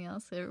about something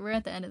else? We're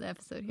at the end of the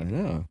episode I here.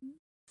 know.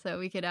 So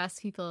we could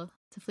ask people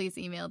to please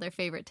email their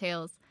favorite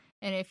tales.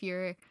 And if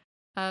you're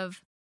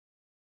of,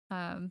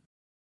 an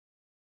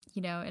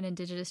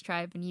indigenous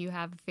tribe and you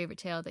have a favorite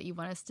tale that you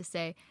want us to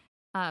say,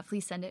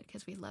 please send it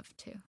because we'd love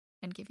to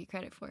and give you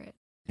credit for it.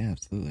 Yeah,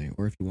 absolutely.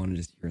 Or if you want to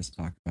just hear us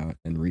talk about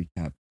and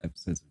recap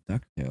episodes of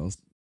DuckTales,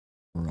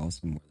 we're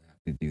also more than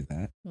happy to do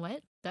that.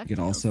 What? You could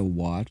DuckTales? also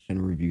watch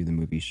and review the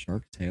movie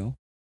Shark Tale.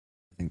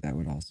 I think that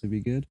would also be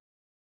good.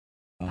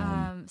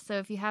 So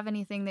if you have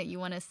anything that you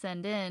want to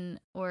send in,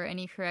 or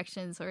any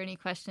corrections or any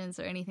questions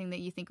or anything that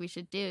you think we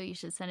should do, you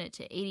should send it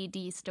to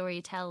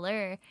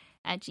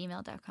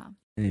addstoryteller@gmail.com.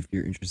 And if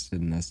you're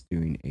interested in us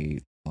doing a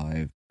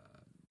live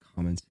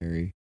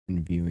commentary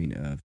and viewing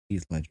of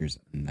Heath Ledger's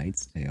A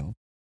Knight's Tale,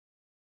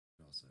 you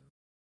can also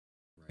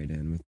write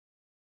in with.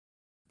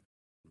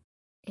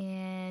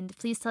 And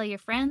please tell your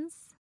friends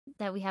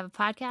that we have a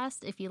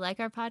podcast if you like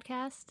our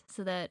podcast,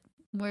 so that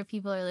more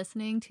people are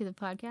listening to the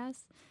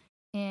podcast.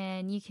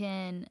 And you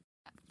can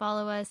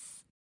follow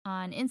us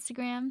on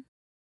Instagram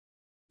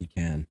You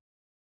can.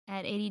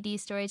 at ADD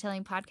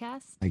Storytelling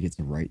Podcast. I get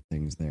to write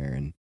things there,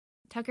 and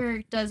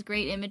Tucker does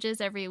great images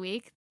every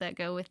week that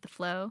go with the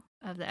flow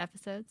of the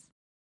episodes.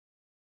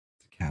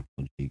 it's a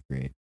capital G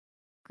great.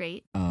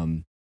 Great.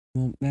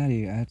 Well,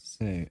 Maddie, I have to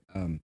say,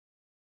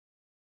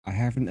 I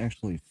haven't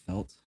actually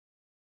felt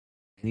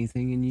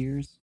anything in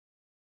years,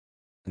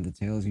 and the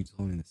tales you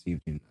told me this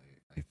evening,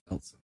 I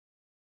felt something.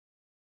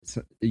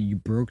 So you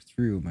broke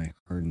through my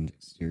hardened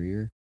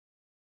exterior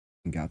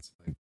and got to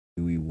my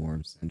gooey,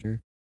 warm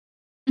center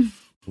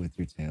with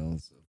your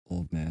tales of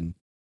old man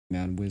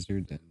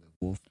wizard, and the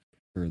wolf,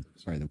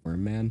 the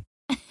worm man,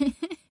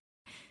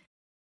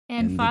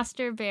 and the-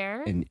 Foster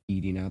Bear. and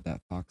eating out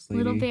that fox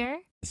lady, Little Bear.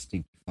 the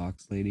stinky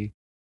fox lady.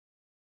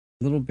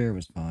 Little Bear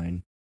was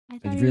fine. I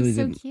thought I he really was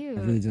so didn't. cute.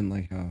 I really didn't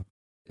like how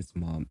his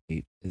mom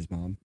ate his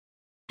mom.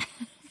 That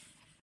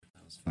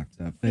was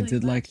fucked up. Really I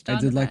did latched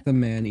onto like that. the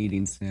man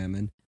eating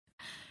salmon.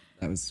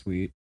 That was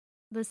sweet.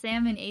 The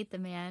salmon ate the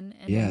man,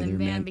 and Yeah, then the their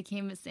man man-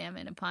 became a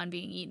salmon upon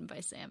being eaten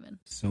by salmon.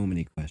 So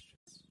many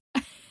questions.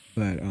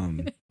 But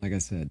like I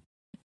said,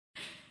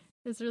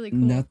 It's really cool.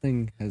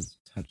 nothing has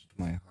touched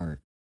my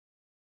heart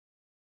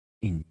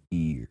in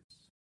years.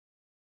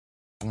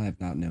 I have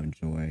not known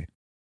joy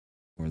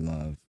or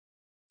love,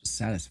 just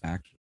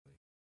satisfaction.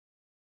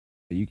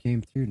 But you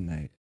came through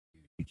tonight.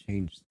 You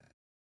changed that.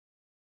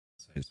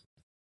 So I just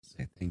want to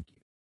say thank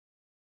you.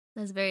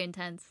 That's very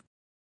intense.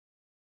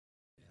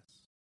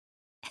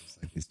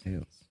 like these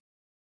tales.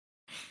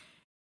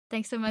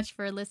 Thanks so much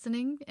for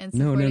listening and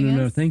No, supporting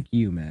us. Thank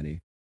you,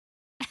 Maddie.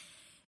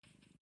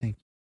 Thank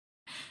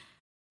you.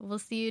 We'll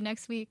see you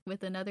next week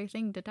with another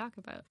thing to talk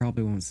about.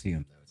 Probably won't see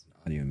him, though. It's an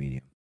audio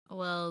medium.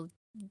 Well,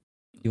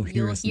 You'll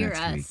hear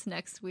us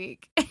next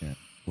week. Yeah,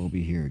 we'll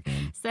be here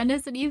again. Send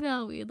us an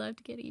email. We'd love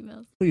to get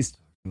emails. Please talk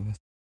to us.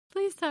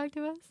 Please talk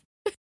to us.